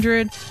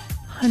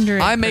 100%.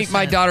 I make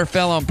my daughter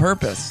fail on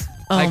purpose.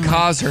 Oh I my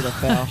cause her to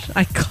fail. gosh.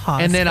 I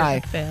cause And then her I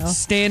to fail.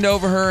 stand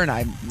over her and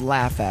I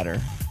laugh at her.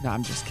 No,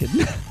 I'm just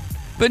kidding.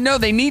 But no,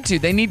 they need to.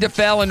 They need to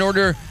fail in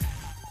order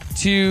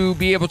to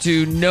be able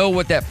to know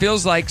what that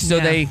feels like so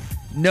Yeah. they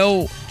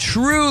know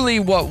truly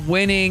what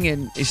winning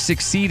and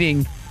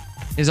succeeding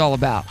is all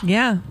about.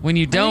 Yeah. When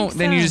you don't,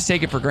 then you so. just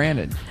take it for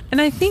granted. And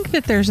I think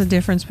that there's a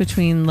difference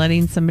between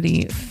letting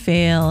somebody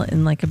fail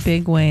in like a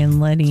big way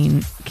and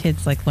letting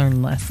kids like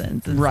learn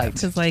lessons. Right.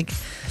 Because like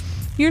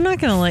you're not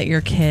going to let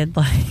your kid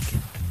like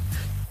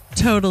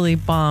totally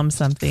bomb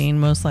something,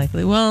 most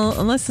likely. Well,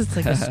 unless it's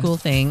like a school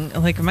thing.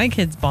 Like my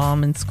kids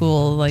bomb in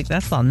school, like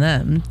that's on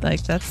them.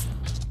 Like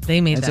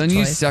they made That's that on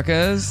you, choice.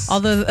 suckers.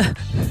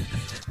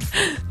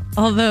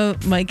 Although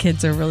my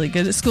kids are really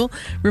good at school.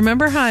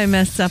 Remember how I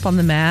messed up on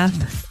the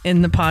math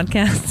in the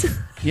podcast?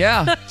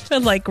 Yeah.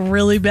 like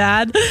really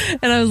bad.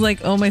 And I was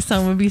like, oh, my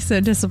son would be so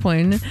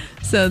disappointed.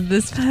 So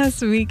this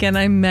past weekend,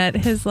 I met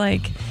his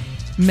like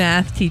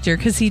math teacher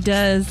because he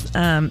does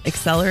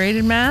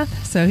accelerated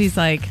math. So he's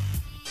like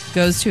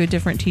goes to a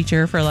different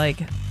teacher for like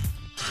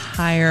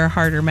higher,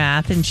 harder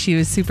math. And she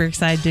was super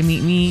excited to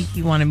meet me.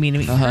 He wanted me to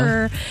meet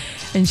her.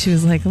 And she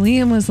was like,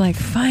 Liam was like,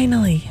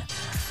 finally,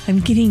 I'm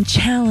getting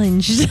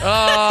challenged. And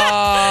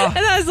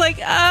I was like,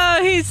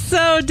 oh, he's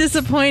so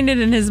disappointed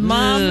in his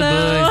mom,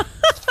 though.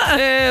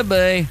 Yeah,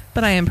 boy.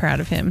 But I am proud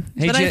of him.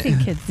 Hey, but I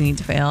think kids need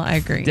to fail. I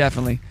agree.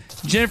 Definitely.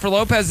 Jennifer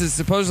Lopez is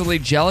supposedly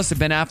jealous of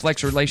Ben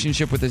Affleck's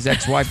relationship with his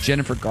ex-wife,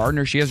 Jennifer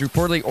Gardner. She has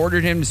reportedly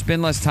ordered him to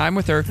spend less time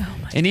with her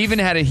and even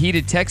had a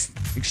heated text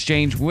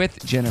exchange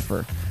with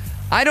Jennifer.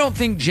 I don't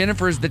think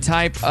Jennifer is the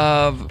type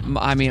of,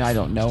 I mean, I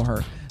don't know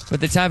her, but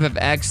the type of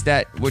ex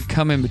that would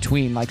come in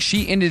between. Like,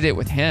 she ended it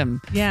with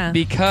him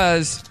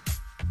because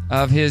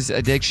of his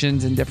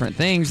addictions and different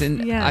things.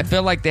 And I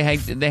feel like they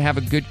have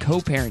a good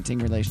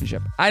co-parenting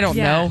relationship. I don't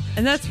know.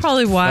 And that's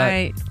probably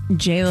why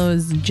J-Lo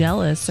is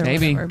jealous or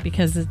whatever,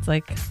 because it's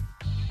like,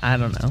 I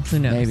don't know. Who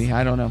knows? Maybe.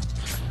 I don't know.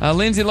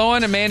 Lindsay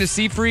Lohan, Amanda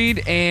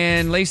Seyfried,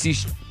 and Lacey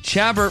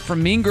Chabert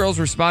from Mean Girls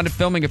responded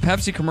filming a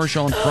Pepsi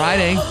commercial on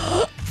Friday.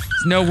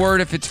 There's no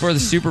word if it's for the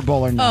Super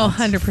Bowl or not. Oh,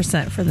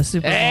 100% for the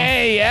Super Bowl.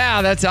 Hey,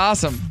 yeah, that's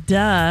awesome.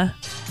 Duh.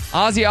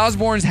 Ozzy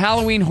Osbourne's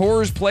Halloween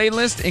Horrors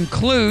playlist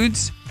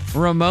includes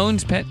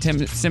Ramone's Pet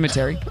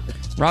Cemetery,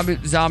 Rob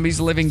Zombie's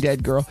Living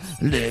Dead Girl,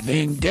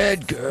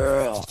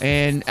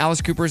 and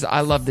Alice Cooper's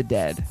I Love the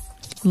Dead.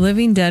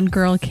 Living Dead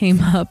Girl came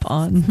up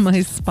on my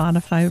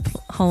Spotify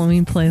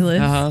Halloween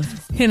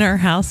playlist in our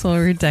house while we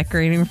were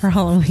decorating for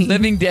Halloween.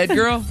 Living Dead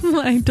Girl?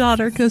 My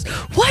daughter goes,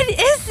 what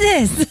is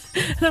this?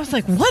 And I was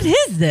like, what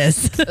is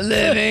this?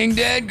 Living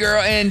Dead Girl.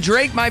 And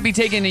Drake might be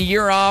taking a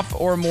year off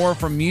or more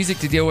from music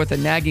to deal with a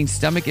nagging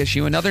stomach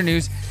issue. In other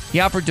news, he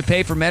offered to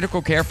pay for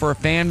medical care for a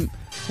fan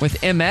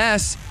with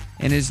MS,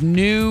 and his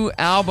new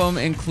album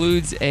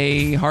includes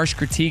a harsh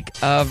critique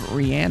of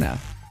Rihanna.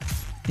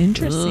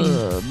 Interesting.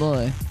 Oh,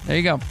 boy. There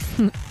you go.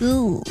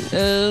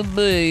 Oh,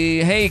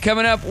 boy. Hey,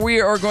 coming up, we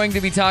are going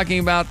to be talking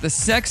about the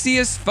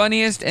sexiest,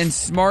 funniest, and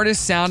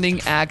smartest sounding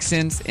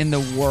accents in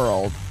the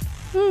world.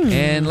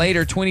 And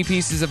later, 20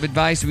 pieces of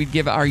advice we'd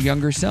give our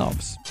younger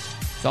selves.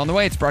 It's on the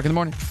way. It's Brock in the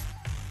Morning.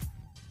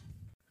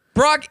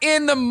 Brock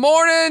in the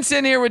Morning,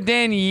 sitting here with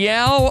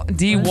Danielle,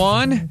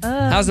 D1.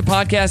 How's the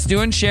podcast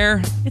doing?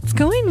 Share. It's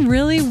going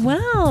really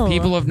well.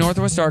 People of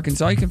Northwest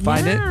Arkansas. You can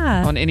find it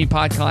on any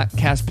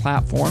podcast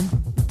platform.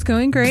 It's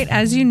going great.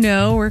 As you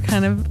know, we're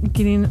kind of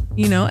getting,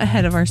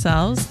 ahead of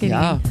ourselves.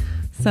 Getting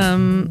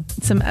some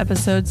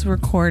episodes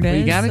recorded. Well,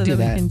 you got to do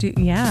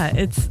that.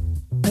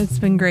 It's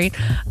been great.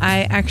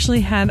 I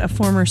actually had a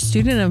former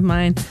student of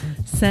mine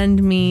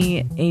send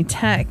me a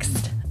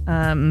text.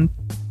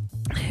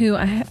 Who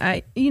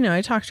I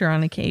talk to her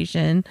on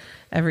occasion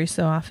every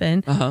so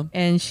often.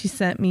 And she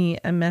sent me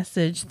a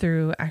message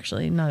through,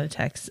 actually not a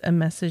text, a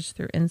message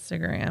through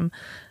Instagram.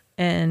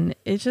 And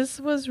it just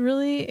was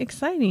really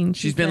exciting.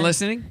 She's been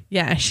listening?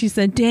 Yeah. She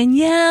said,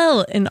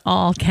 Danielle, in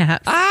all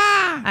caps.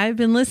 I've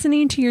been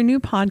listening to your new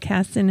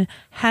podcast and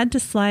had to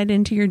slide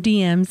into your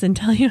DMs and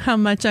tell you how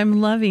much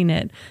I'm loving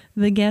it.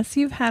 The guests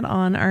you've had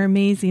on are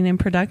amazing and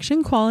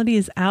production quality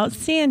is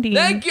outstanding.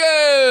 Thank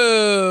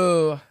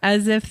you.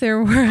 As if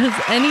there was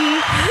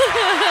any...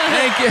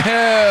 Thank you.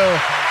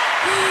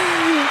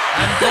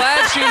 I'm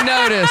glad she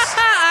noticed.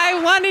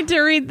 I wanted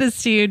to read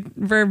this to you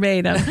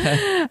verbatim.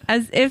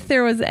 As if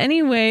there was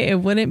any way it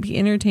wouldn't be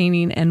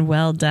entertaining and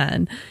well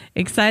done.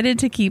 Excited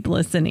to keep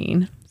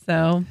listening.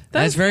 So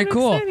that's very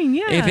cool.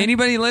 Yeah. If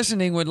anybody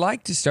listening would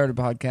like to start a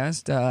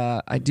podcast,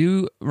 I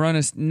do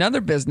run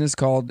another business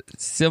called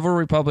Silver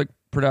Republic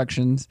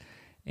Productions,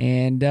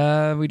 and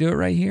we do it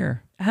right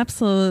here.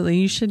 Absolutely.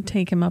 You should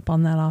take him up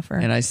on that offer.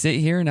 And I sit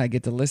here and I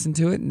get to listen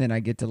to it, and then I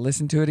get to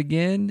listen to it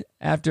again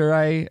after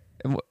I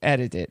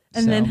edit it.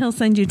 And then he'll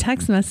send you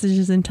text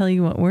messages and tell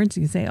you what words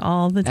you say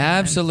all the time.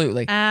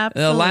 Absolutely.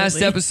 The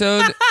last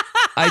episode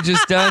I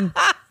just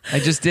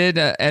did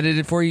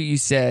edited for you. You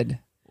said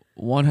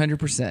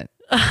 100%.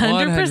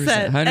 100%.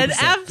 And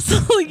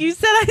absolutely.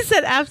 I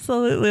said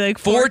absolutely like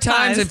four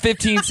times in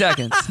 15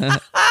 seconds.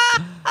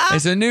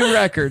 It's a new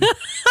record.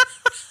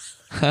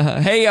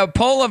 Hey, a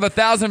poll of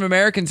 1,000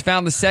 Americans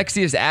found the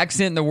sexiest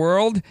accent in the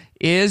world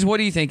is, what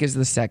do you think is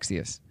the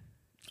sexiest?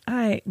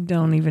 I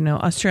don't even know.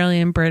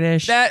 Australian,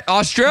 British.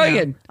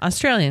 Australian. No.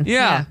 Australian.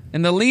 Yeah.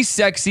 And the least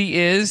sexy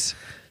is?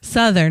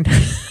 Southern.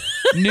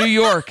 New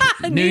York.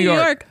 New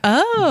York.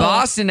 Oh.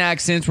 Boston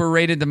accents were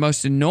rated the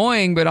most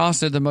annoying, but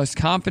also the most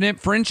confident.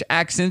 French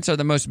accents are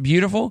the most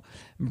beautiful.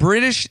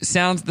 British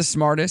sounds the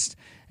smartest.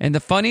 And the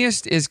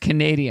funniest is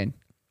Canadian.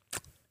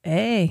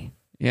 Hey.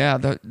 Yeah.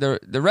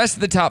 The rest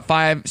of the top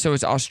 5, so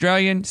it's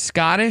Australian,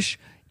 Scottish,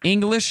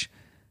 English,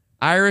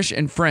 Irish,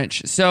 and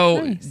French.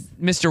 So nice.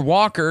 Mr.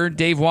 Walker,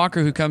 Dave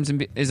Walker, who comes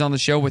and is on the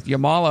show with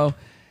Yamalo,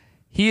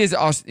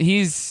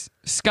 he's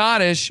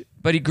Scottish,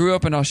 but he grew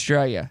up in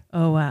Australia.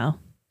 Oh, wow.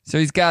 So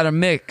he's got a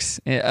mix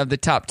of the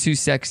top 2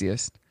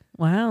 sexiest.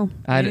 Wow.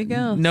 There you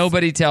go.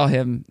 Nobody tell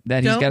him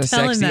that he's Don't got a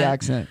tell him sexy that.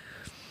 accent.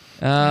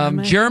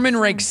 German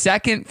ranks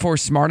second for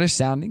smartest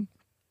sounding.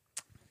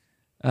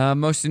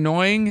 Most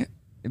annoying,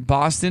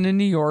 Boston and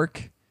New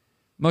York.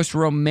 Most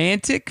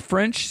romantic,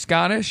 French,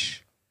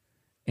 Scottish.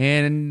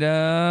 And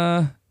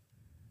the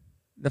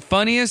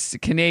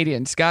funniest,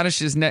 Canadian.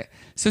 Scottish is next.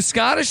 So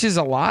Scottish is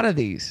a lot of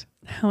these.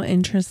 How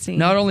interesting.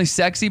 Not only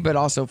sexy, but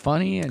also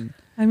funny. And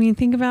I mean,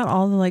 think about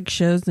all the like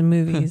shows and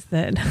movies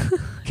that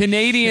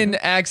Canadian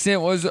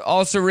accent was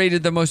also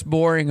rated the most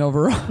boring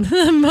overall.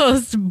 the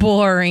most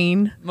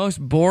boring.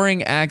 Most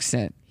boring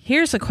accent.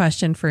 Here's a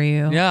question for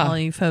you, Yeah. all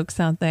you folks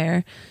out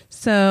there.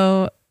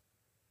 So,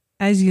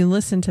 as you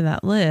listen to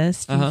that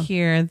list, you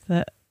hear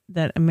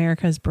that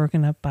America is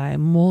broken up by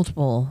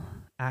multiple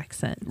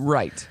accents.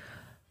 Right.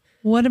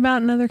 What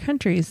about in other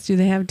countries? Do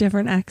they have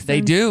different accents?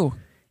 They do.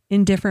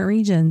 In different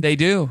regions. They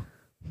do.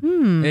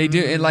 They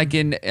do. And like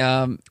in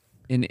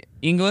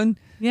England,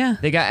 yeah,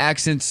 they got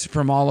accents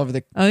from all over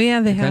the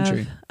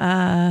country.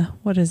 have.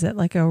 What is it?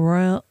 Like a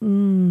royal?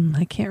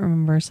 I can't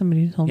remember.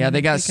 Somebody told me. Yeah,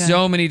 they got like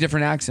so many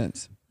different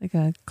accents. like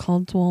a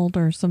Codswold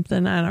or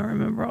something. I don't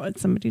remember what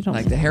somebody told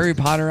me. Like the Harry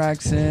Potter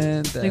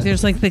accent. Like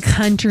there's like the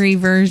country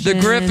version.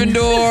 The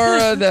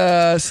Gryffindor,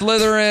 the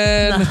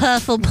Slytherin. The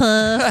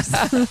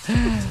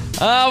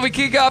Hufflepuffs. We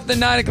kick off the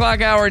 9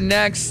 o'clock hour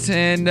next,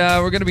 and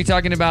we're going to be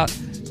talking about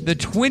the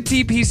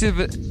 20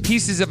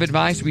 pieces of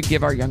advice we'd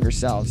give our younger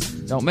selves.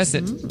 Don't miss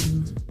it.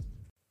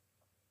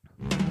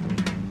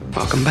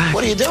 Welcome back.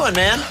 What are you doing,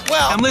 man?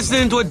 Well, I'm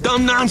listening to a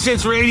dumb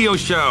nonsense radio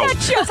show.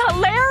 That show's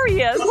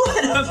hilarious.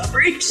 What a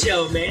freak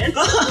show, man.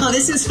 Oh,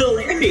 this is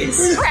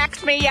hilarious.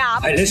 Cracks me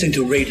up. I listen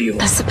to radio.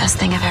 That's the best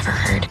thing I've ever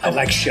heard. I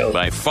like shows.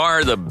 By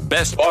far the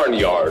best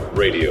barnyard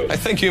radio. I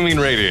think you mean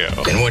radio.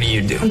 Then what do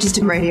you do? I'm just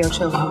a radio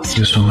show host.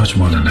 You're so much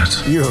more than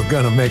that. You're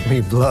gonna make me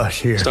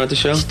blush here. Start the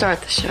show?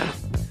 Start the show.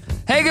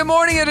 Hey, good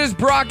morning. It is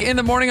Brock in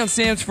the morning on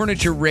Sam's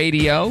Furniture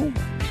Radio.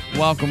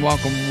 Welcome,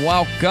 welcome,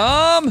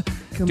 welcome.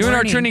 Doing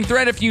our trending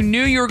thread. If you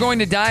knew you were going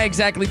to die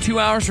exactly 2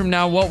 hours from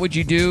now, what would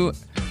you do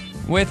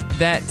with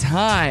that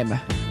time?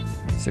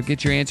 So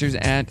get your answers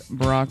at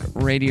Brock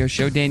Radio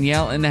Show.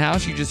 Danielle in the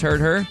house. You just heard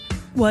her.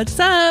 What's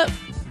up?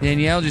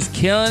 Danielle just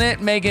killing it,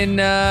 making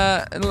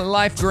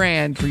life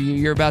grand for you.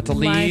 You're about to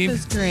leave. Life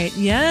is great.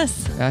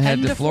 Yes. I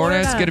head to Florida.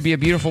 It's going to be a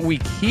beautiful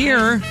week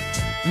here.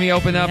 Let me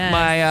open up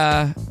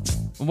my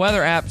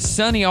weather app.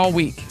 Sunny all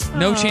week.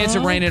 No chance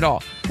of rain at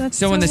all. That's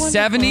so in the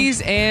wonderful.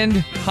 70s and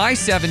high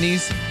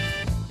 70s.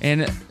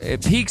 And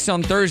it peaks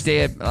on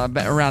Thursday at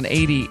around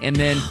 80. And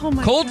then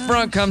cold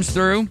front comes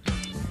through.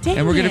 Dang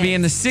and we're going to it. be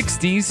in the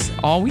 60s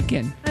all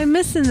weekend. I'm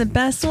missing the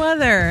best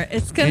weather.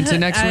 It's gonna Into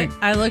next week.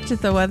 I looked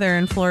at the weather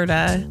in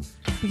Florida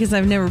because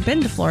I've never been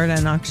to Florida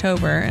in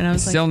October, and I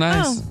was Still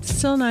nice. oh,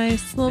 still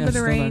nice. A little bit of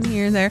still rain nice.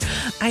 here and there.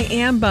 I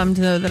am bummed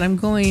though that I'm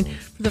going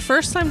for the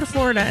first time to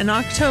Florida in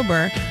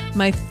October.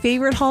 My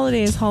favorite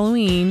holiday is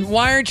Halloween.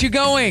 Why aren't you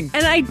going?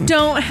 And I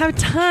don't have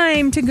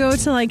time to go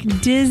to like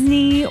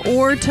Disney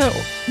or to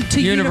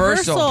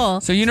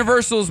Universal. So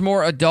Universal's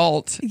more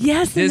adult.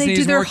 Yes, and Disney's they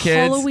do their more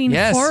kids. Halloween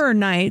Yes. horror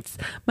nights.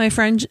 My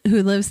friend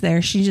who lives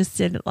there, she just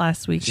did it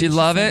last week. She and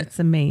love said it? It's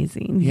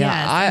amazing. Yeah,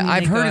 Yes, and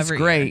I've they go heard it's every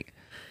great. year.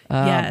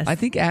 Yes. I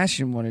think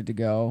Ashton wanted to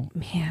go.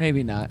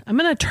 Maybe not. I'm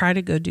gonna try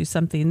to go do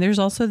something. There's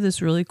also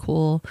this really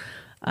cool,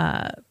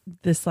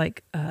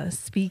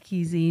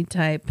 speakeasy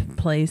type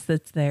place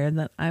that's there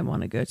that I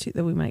want to go to.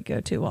 That we might go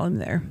to while I'm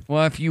there.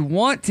 Well, if you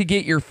want to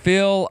get your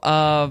fill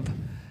of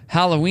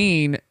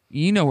Halloween,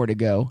 you know where to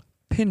go.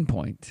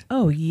 Pinpoint.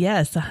 Oh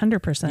yes,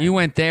 100%. You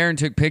went there and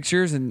took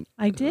pictures, and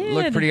I did.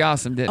 Looked pretty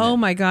awesome, didn't Oh it?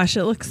 my gosh,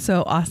 it looks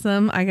so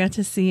awesome. I got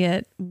to see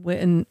it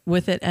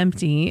with it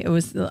empty. It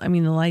was, I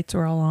mean, the lights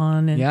were all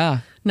on,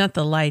 and not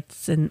the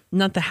lights and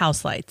not the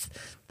house lights,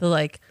 the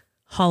like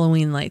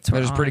Halloween lights were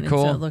on. That was pretty and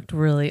cool. So it looked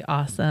really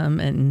awesome.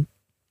 And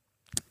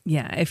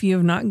yeah, if you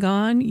have not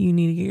gone, you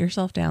need to get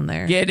yourself down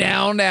there. Get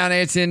down.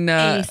 It's in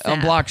on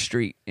ASAP. Block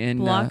Street in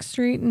Block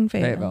Street in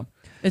Fayetteville.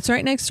 It's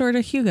right next door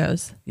to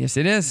Hugo's. Yes,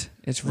 it is.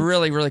 It's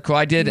really, really cool.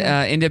 I did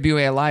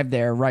NWA Live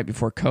there right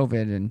before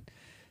COVID, and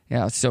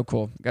yeah, it's so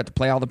cool. Got to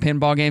play all the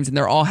pinball games, and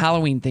they're all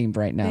Halloween themed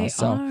right now. They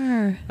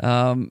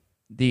are.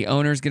 The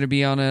owner's going to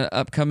be on an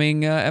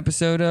upcoming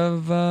episode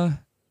of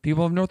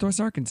People of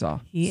Northwest Arkansas.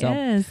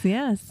 Yes,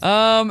 yes.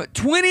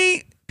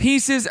 20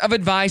 pieces of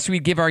advice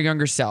we'd give our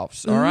younger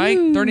selves. All right,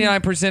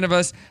 39% of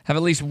us have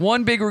at least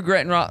one big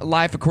regret in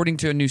life, according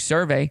to a new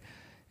survey,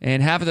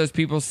 and half of those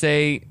people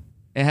say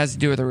it has to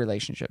do with a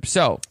relationship.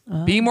 So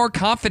be more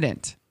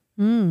confident.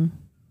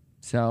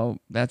 So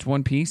that's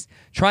one piece.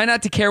 Try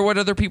not to care what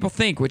other people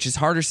think, which is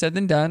harder said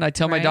than done. I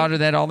tell my daughter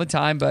that all the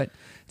time, but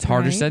it's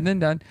harder said than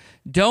done.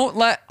 Don't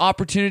let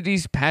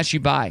opportunities pass you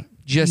by.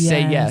 Just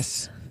say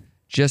yes.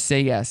 Just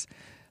say yes.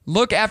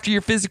 Look after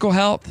your physical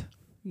health.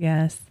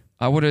 Yes.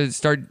 I would have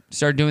started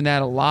doing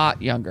that a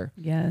lot younger.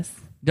 Yes.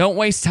 Don't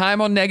waste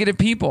time on negative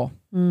people.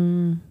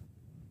 Learn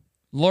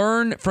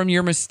from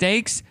your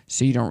mistakes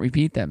so you don't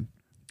repeat them.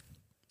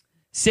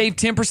 Save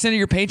 10% of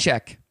your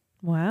paycheck.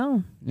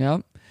 Wow.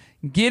 Yep.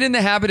 Get in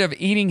the habit of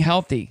eating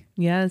healthy.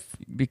 Yes.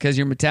 Because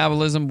your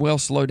metabolism will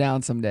slow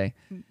down someday.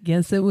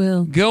 Yes, it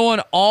will. Go on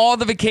all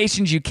the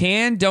vacations you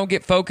can. Don't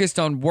get focused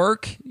on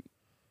work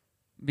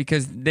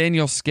because then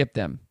you'll skip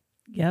them.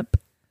 Yep.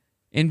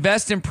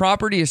 Invest in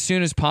property as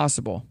soon as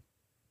possible.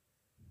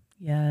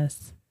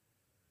 Yes.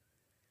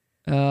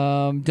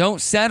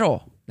 Don't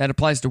settle. That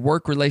applies to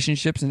work,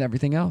 relationships, and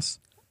everything else.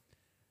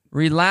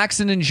 Relax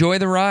and enjoy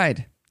the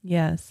ride.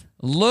 Yes.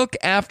 Look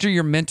after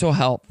your mental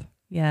health.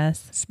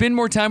 Yes. Spend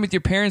more time with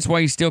your parents while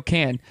you still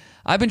can.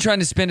 I've been trying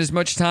to spend as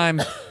much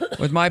time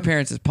with my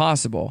parents as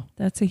possible.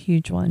 That's a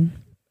huge one.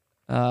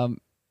 And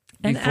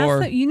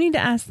you need to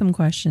ask them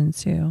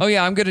questions too. Oh,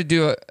 yeah. I'm going to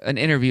do an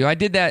interview. I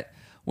did that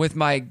with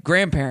my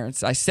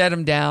grandparents. I sat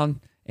them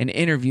down and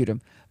interviewed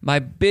them. My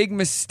big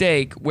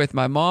mistake with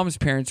my mom's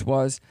parents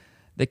was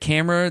the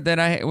camera that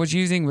I was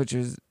using, which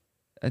was,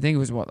 I think it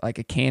was like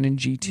a Canon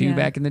G2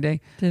 back in the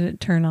day. Did it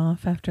turn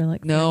off after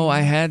like? No,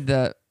 I had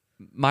the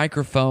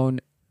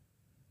microphone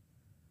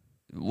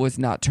was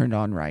not turned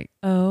on right.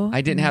 Oh.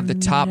 I didn't have the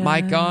top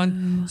mic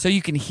on, so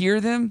you can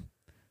hear them,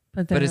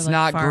 but it's like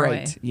not far great.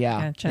 away.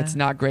 Yeah, Gotcha. It's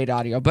not great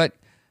audio, but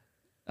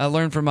I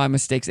learned from my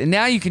mistakes, and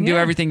now you can do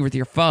everything with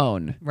your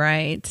phone.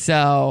 Right.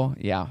 So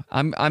yeah,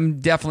 I'm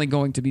definitely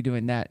going to be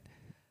doing that.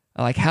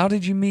 Like, how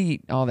did you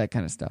meet? All that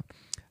kind of stuff.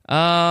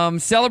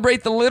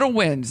 Celebrate the little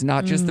wins,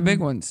 not just the big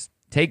ones.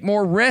 Take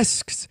more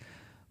risks.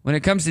 When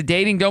it comes to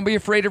dating, don't be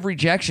afraid of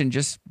rejection.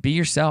 Just be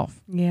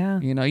yourself. Yeah.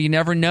 You know, you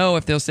never know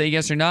if they'll say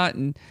yes or not.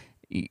 And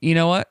you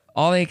know what?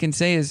 All they can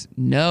say is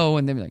no.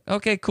 And they'll be like,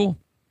 okay, cool.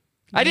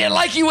 I didn't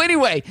like you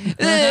anyway.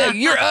 Ugh,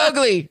 you're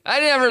ugly. I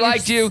never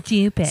liked you.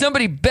 Stupid.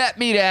 Somebody bet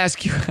me to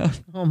ask you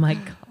out. Oh, my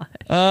God.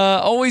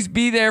 Always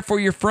be there for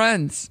your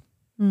friends.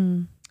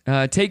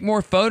 Take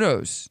more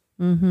photos.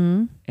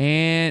 Mm-hmm.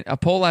 And a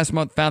poll last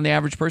month found the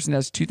average person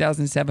has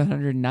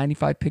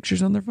 2,795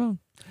 pictures on their phone.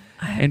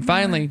 And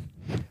finally,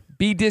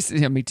 me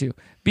too.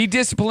 Be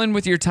disciplined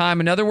with your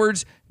time. In other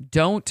words,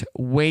 don't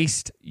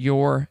waste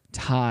your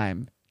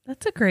time.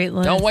 That's a great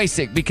list. Don't waste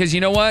it, because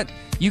you know what?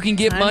 You can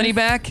get money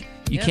back.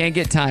 You can't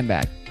get time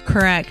back.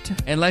 Correct.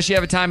 Unless you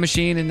have a time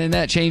machine, and then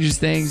that changes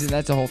things, and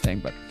that's a whole thing.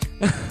 But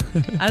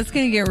I was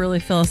going to get really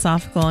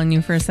philosophical on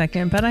you for a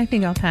second, but I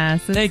think I'll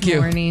pass. Thank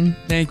you. Morning.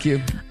 Thank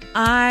you.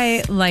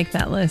 I like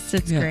that list.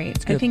 It's great.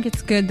 It's good. I think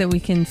it's good that we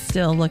can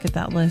still look at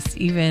that list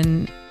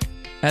even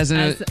as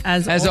an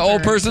older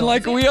old person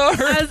like we are.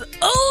 As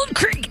old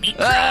crickety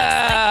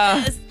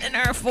like this in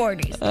our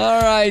 40s.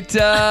 All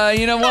right.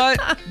 You know what?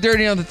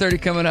 Dirty on the 30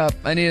 coming up.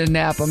 I need a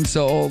nap. I'm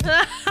so old.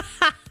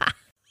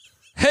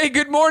 Hey,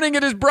 good morning.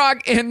 It is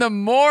Brock in the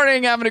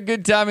morning. Having a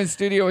good time in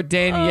studio with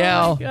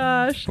Danielle. Oh, my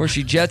gosh. Before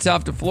she jets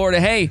off to Florida.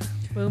 Hey,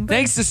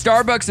 thanks to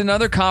Starbucks and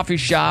other coffee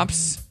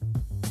shops,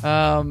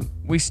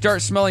 we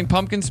start smelling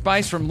pumpkin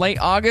spice from late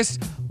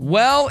August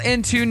well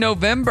into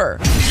November.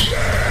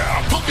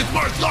 Yeah, pumpkin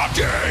spice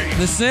latte.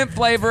 The scent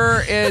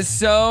flavor is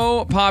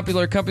so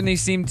popular,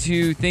 companies seem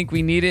to think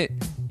we need it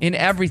in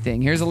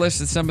everything. Here's a list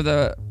of some of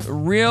the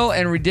real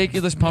and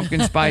ridiculous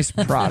pumpkin spice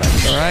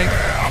products, all right?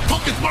 Yeah,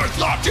 pumpkin spice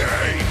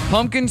latte.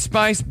 Pumpkin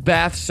spice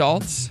bath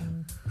salts,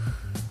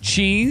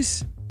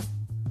 cheese,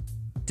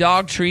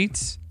 dog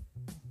treats,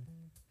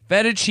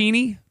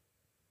 fettuccine,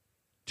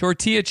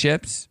 tortilla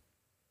chips,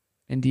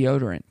 and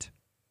deodorant.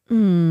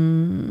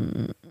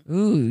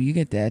 Ooh, you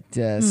get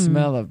that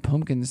smell of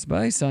pumpkin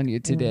spice on you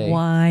today.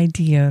 Why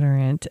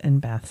deodorant and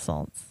bath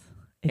salts?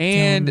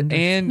 And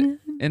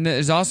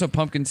there's also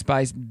pumpkin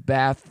spice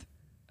bath.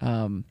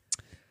 Bath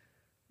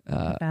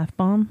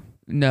bomb?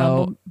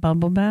 No.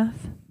 Bubble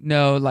bath?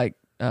 No, like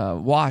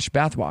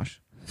bath wash.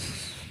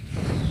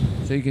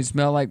 So you can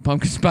smell like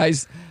pumpkin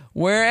spice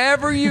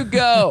wherever you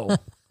go.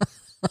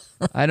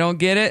 I don't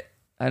get it.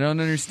 I don't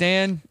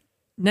understand.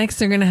 Next,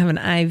 they're going to have an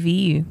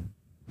IV.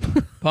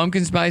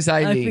 Pumpkin spice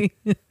IV.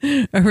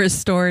 A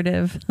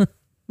restorative.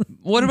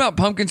 What about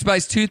pumpkin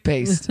spice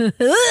toothpaste?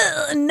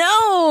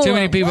 No. Too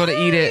many people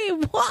to eat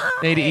it. Why?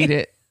 They to eat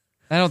it.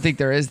 I don't think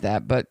there is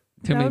that, but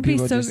too many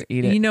people just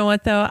eat it. You know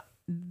what, though?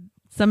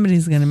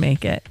 Somebody's going to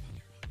make it.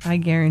 I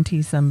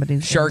guarantee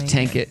somebody's Shark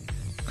Tank it.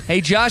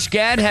 Hey, Josh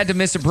Gad had to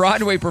miss a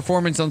Broadway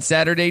performance on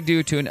Saturday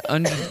due to an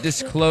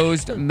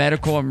undisclosed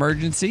medical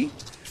emergency.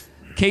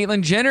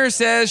 Caitlyn Jenner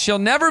says she'll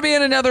never be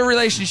in another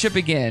relationship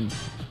again.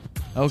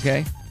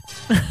 Okay.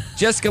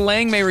 Jessica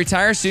Lange may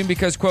retire soon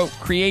because, quote,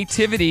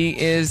 creativity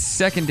is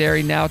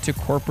secondary now to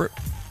corporate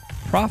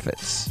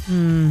profits,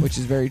 which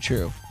is very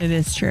true. It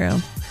is true.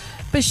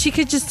 But she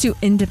could just do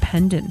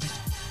independent.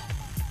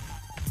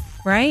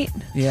 Right?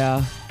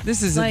 Yeah.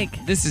 This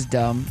is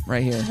dumb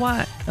right here.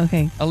 What?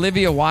 Okay.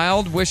 Olivia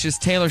Wilde wishes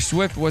Taylor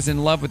Swift was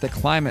in love with a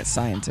climate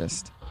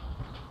scientist.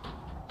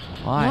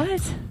 Why?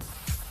 What?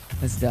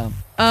 That's dumb.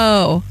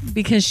 Oh,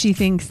 because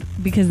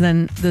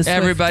then the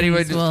everybody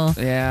would will.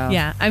 Yeah.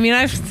 Yeah. I mean,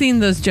 I've seen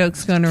those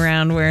jokes going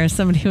around where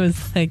somebody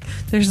was like,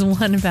 there's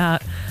one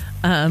about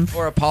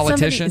or a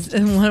politician.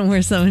 And one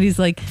where somebody's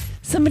like,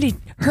 somebody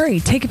hurry,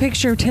 take a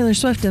picture of Taylor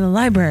Swift in the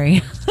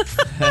library.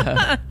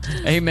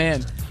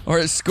 Amen. Or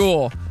at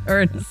school.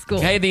 or in a school.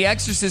 Hey, The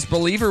Exorcist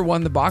Believer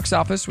won the box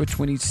office with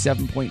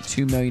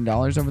 $27.2 million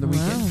over the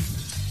weekend.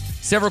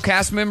 Several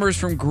cast members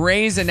from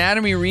Grey's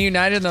Anatomy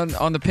reunited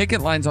on the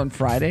picket lines on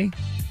Friday.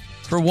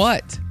 For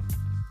what?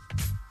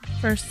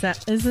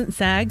 Isn't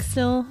SAG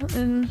still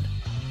in?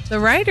 The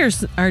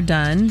writers are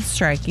done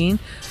striking,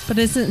 but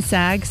isn't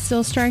SAG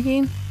still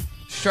striking?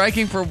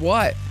 Striking for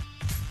what?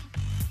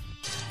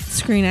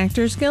 Screen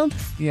Actors Guild?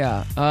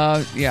 Yeah.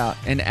 Yeah.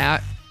 An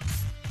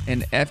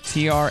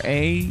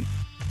FTRA.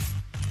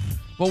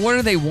 Well, what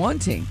are they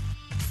wanting?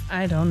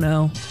 I don't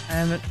know.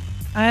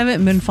 I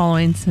haven't been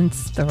following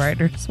since the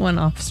writers went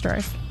off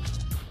strike.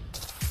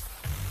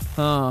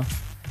 Huh.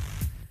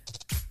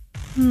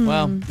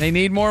 Well, they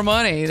need more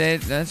money.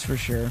 That's for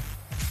sure.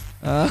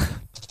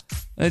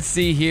 Let's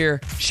see here.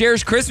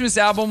 Cher's Christmas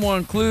album will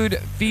include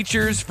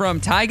features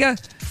from Tyga,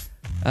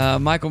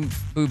 Michael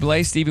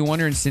Bublé, Stevie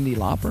Wonder, and Cyndi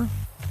Lauper.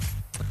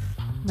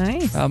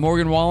 Nice.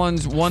 Morgan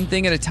Wallen's One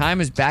Thing at a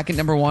Time is back at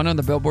number 1 on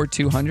the Billboard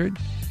 200.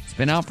 It's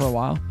been out for a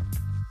while.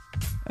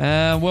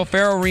 Will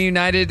Ferrell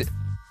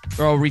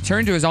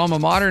returned to his alma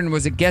mater and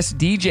was a guest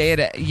DJ at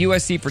a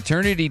USC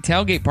fraternity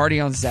tailgate party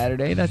on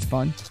Saturday. That's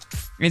fun.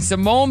 And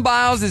Simone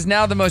Biles is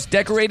now the most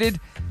decorated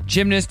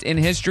gymnast in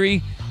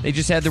history. They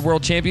just had the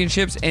World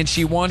Championships, and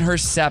she won her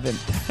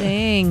 7th.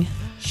 Dang.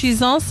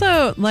 She's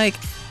also,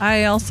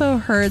 I also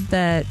heard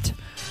that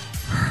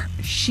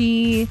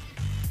she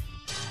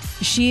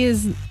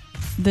is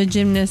the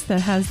gymnast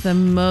that has the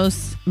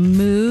most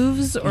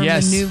moves or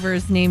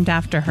maneuvers named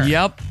after her.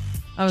 Yep.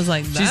 I was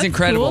like, that's she's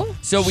incredible. cool.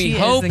 So we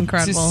hope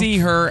to see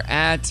her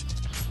at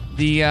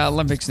the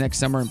Olympics next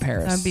summer in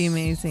Paris. That'd be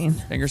amazing.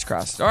 Fingers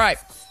crossed. All right.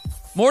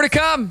 More to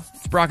come.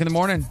 It's Brock in the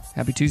Morning.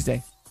 Happy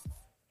Tuesday.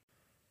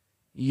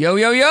 Yo,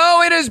 yo,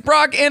 yo. It is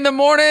Brock in the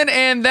Morning,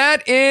 and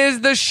that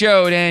is the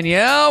show,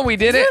 Danielle. We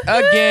did it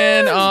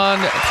again on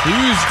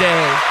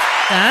Tuesday.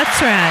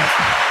 That's right.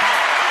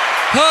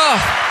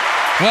 Well,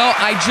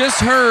 I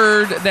just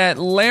heard that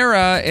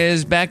Lara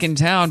is back in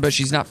town, but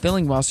she's not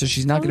feeling well, so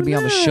she's not going to be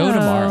on the show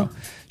tomorrow.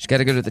 She's got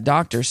to go to the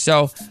doctor.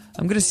 So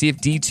I'm going to see if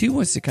D2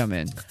 wants to come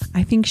in.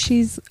 I think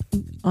she's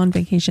on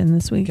vacation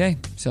this week. Okay,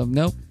 so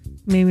nope.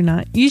 Maybe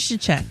not. You should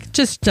check.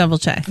 Just double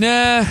check.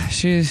 Nah,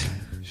 she's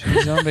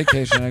on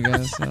vacation, I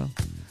guess.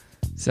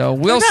 So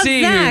we'll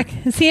see. Zach?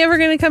 Is he ever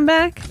going to come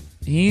back?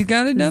 He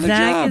got another job.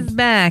 Zach is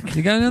back.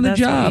 He got another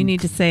job. That's what you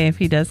need to say if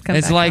he does come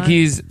back. It's like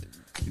he's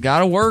got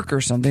to work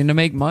or something to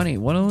make money.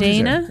 What a loser.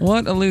 Dana?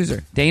 What a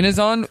loser. Dana's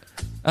on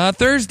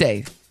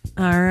Thursday.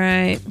 All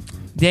right.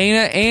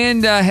 Dana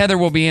and Heather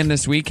will be in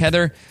this week.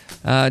 Heather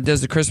does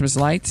the Christmas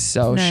lights,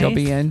 so she'll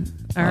be in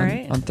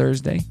on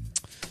Thursday.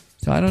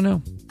 So I don't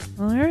know.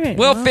 All right.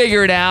 We'll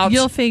figure it out.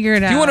 You'll figure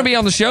it out. If you want to be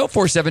on the show,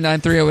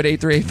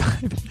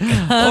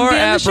 479-308-8385. Or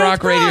at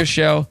Brock Radio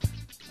Show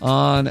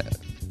on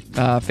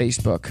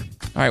Facebook.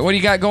 All right, what do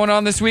you got going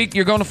on this week?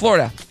 You're going to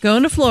Florida.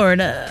 Going to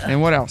Florida. And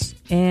what else?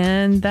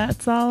 And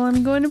that's all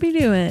I'm going to be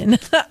doing.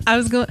 I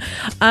was going,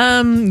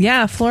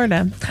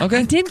 Florida. Okay.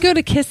 I did go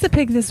to Kiss the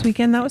Pig this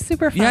weekend. That was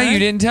super fun. Yeah, you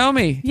didn't tell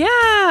me.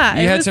 Yeah.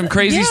 You had some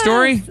crazy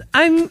story?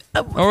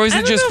 Or was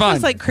it just fun? It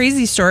was like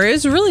crazy story. It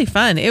was really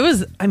fun. It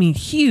was,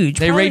 huge.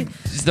 They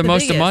raised the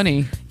most of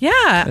money.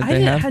 Yeah. I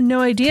had no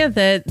idea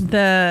that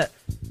the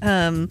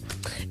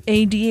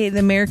ADA, the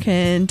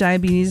American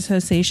Diabetes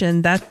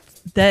Association, that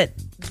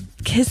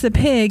Kiss the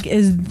Pig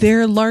is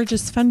their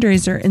largest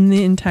fundraiser in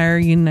the entire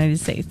United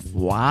States.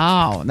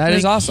 Wow. That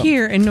is awesome.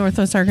 Here in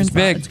Northwest Arkansas. It's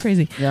big. It's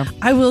crazy. Yeah.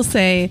 I will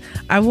say,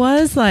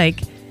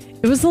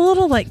 it was a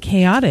little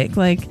chaotic.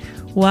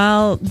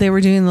 While they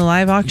were doing the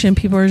live auction,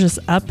 people were just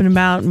up and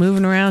about,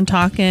 moving around,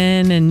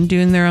 talking and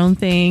doing their own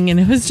thing. And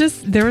it was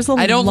just, there was a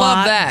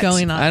lot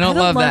going on. I don't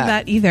love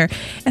that either.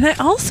 And I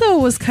also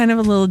was kind of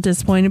a little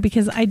disappointed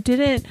because I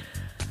don't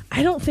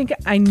think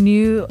I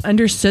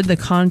understood the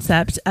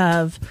concept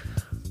of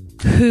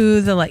who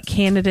the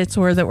candidates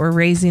were that were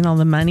raising all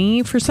the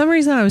money. For some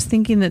reason, I was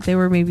thinking that they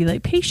were maybe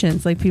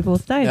patients, people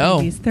with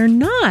diabetes. No. They're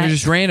not. They're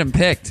just random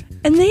picked.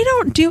 And they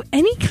don't do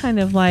any kind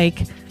of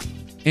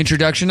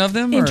introduction of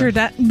them?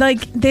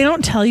 They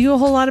don't tell you a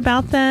whole lot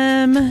about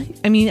them.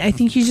 I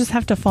think you just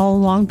have to follow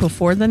along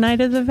before the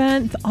night of the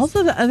event.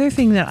 Also, the other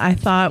thing that I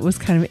thought was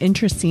kind of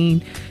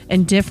interesting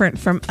and different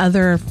from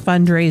other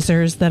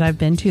fundraisers that I've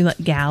been to,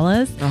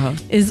 galas,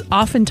 is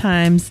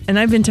oftentimes, and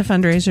I've been to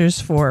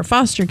fundraisers for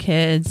foster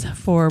kids,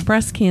 for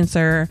breast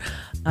cancer,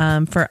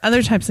 for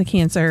other types of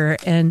cancer,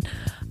 and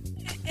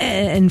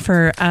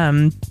for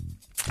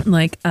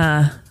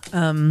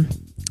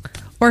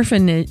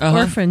orphan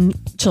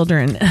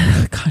children.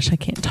 Gosh, I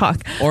can't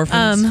talk.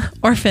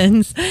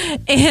 Orphans.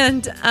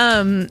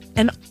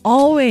 And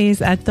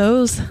always at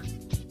those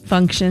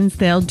functions,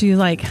 they'll do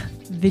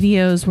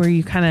videos where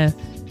you kind of,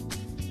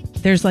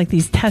 there's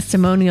these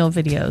testimonial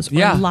videos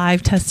or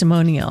live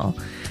testimonial.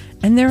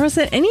 And there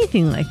wasn't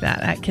anything like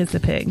that at Kiss the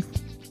Pig.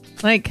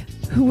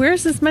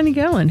 Where's this money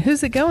going?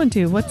 Who's it going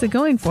to? What's it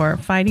going for?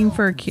 Fighting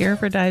for a cure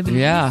for diabetes?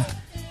 Yeah.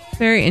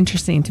 Very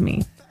interesting to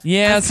me.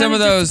 Yeah, some of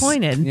those.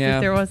 Disappointed that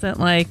there wasn't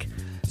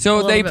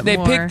So they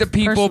picked the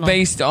people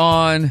based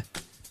on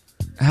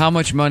how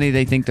much money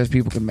they think those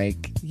people can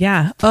make.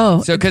 Yeah.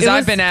 Oh. So, because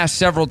I've been asked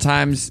several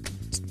times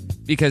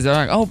because they're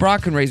like, oh,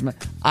 Brock can raise money.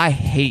 I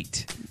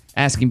hate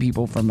asking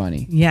people for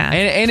money. Yeah.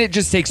 And it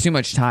just takes too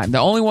much time. The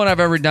only one I've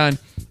ever done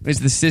is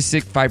the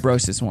cystic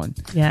fibrosis one.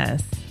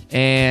 Yes.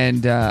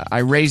 And I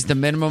raised the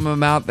minimum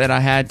amount that I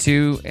had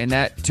to, and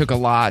that took a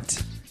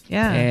lot.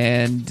 Yeah.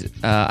 And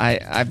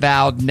I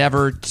vowed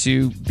never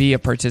to be a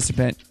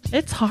participant.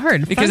 It's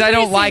hard. Because I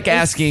don't like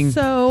asking.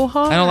 So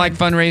hard. I don't like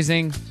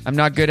fundraising. I'm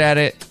not good at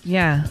it.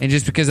 Yeah. And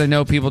just because I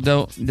know people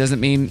don't,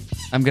 doesn't mean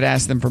I'm going to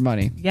ask them for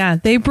money. Yeah.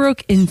 They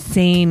broke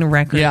insane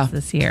records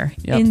this year.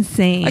 Yep.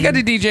 Insane. I got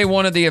to DJ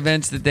one of the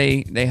events that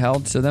they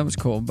held, so that was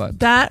cool. But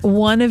that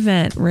one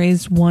event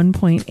raised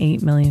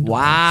 $1.8 million.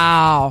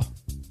 Wow.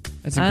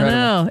 That's incredible. I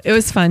know. It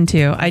was fun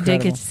too. I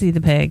did get to see the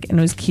pig, and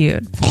it was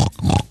cute.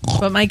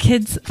 But my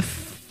kids'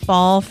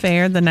 fall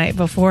fair the night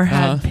before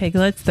had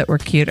piglets that were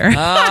cuter.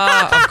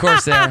 Of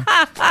course they are.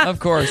 Of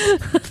course.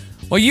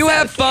 Well, you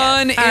have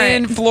fun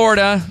in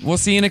Florida. We'll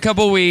see you in a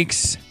couple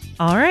weeks.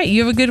 All right.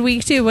 You have a good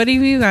week too. What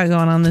have you got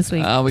going on this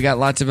week? We got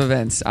lots of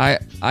events. I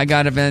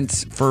got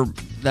events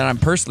that I'm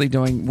personally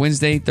doing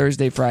Wednesday,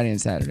 Thursday, Friday,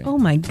 and Saturday. Oh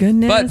my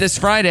goodness. But this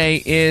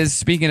Friday is,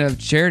 speaking of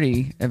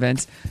charity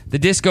events, the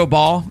Disco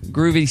Ball,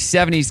 Groovy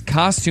 70s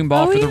Costume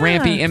Ball for the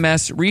Rampy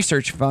MS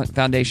Research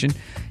Foundation.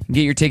 You can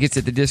get your tickets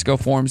at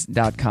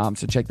thediscoforums.com.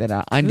 So check that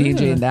out. I'm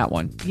DJing that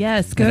one.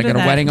 Yes, go to that. I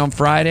got a wedding on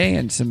Friday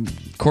and some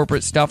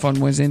corporate stuff on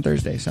Wednesday and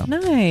Thursday. So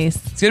nice.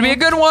 It's going to be a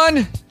good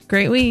one.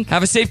 Great week.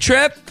 Have a safe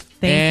trip.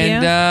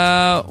 Thank you.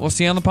 And we'll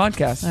see you on the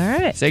podcast. All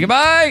right. Say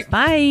goodbye.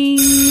 Bye.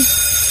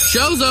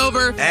 Show's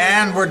over.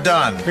 And we're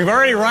done. We've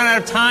already run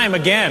out of time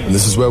again. And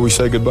this is where we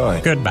say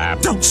goodbye. Goodbye.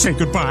 Don't say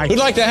goodbye. We'd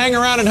like to hang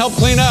around and help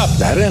clean up.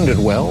 That ended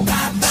well.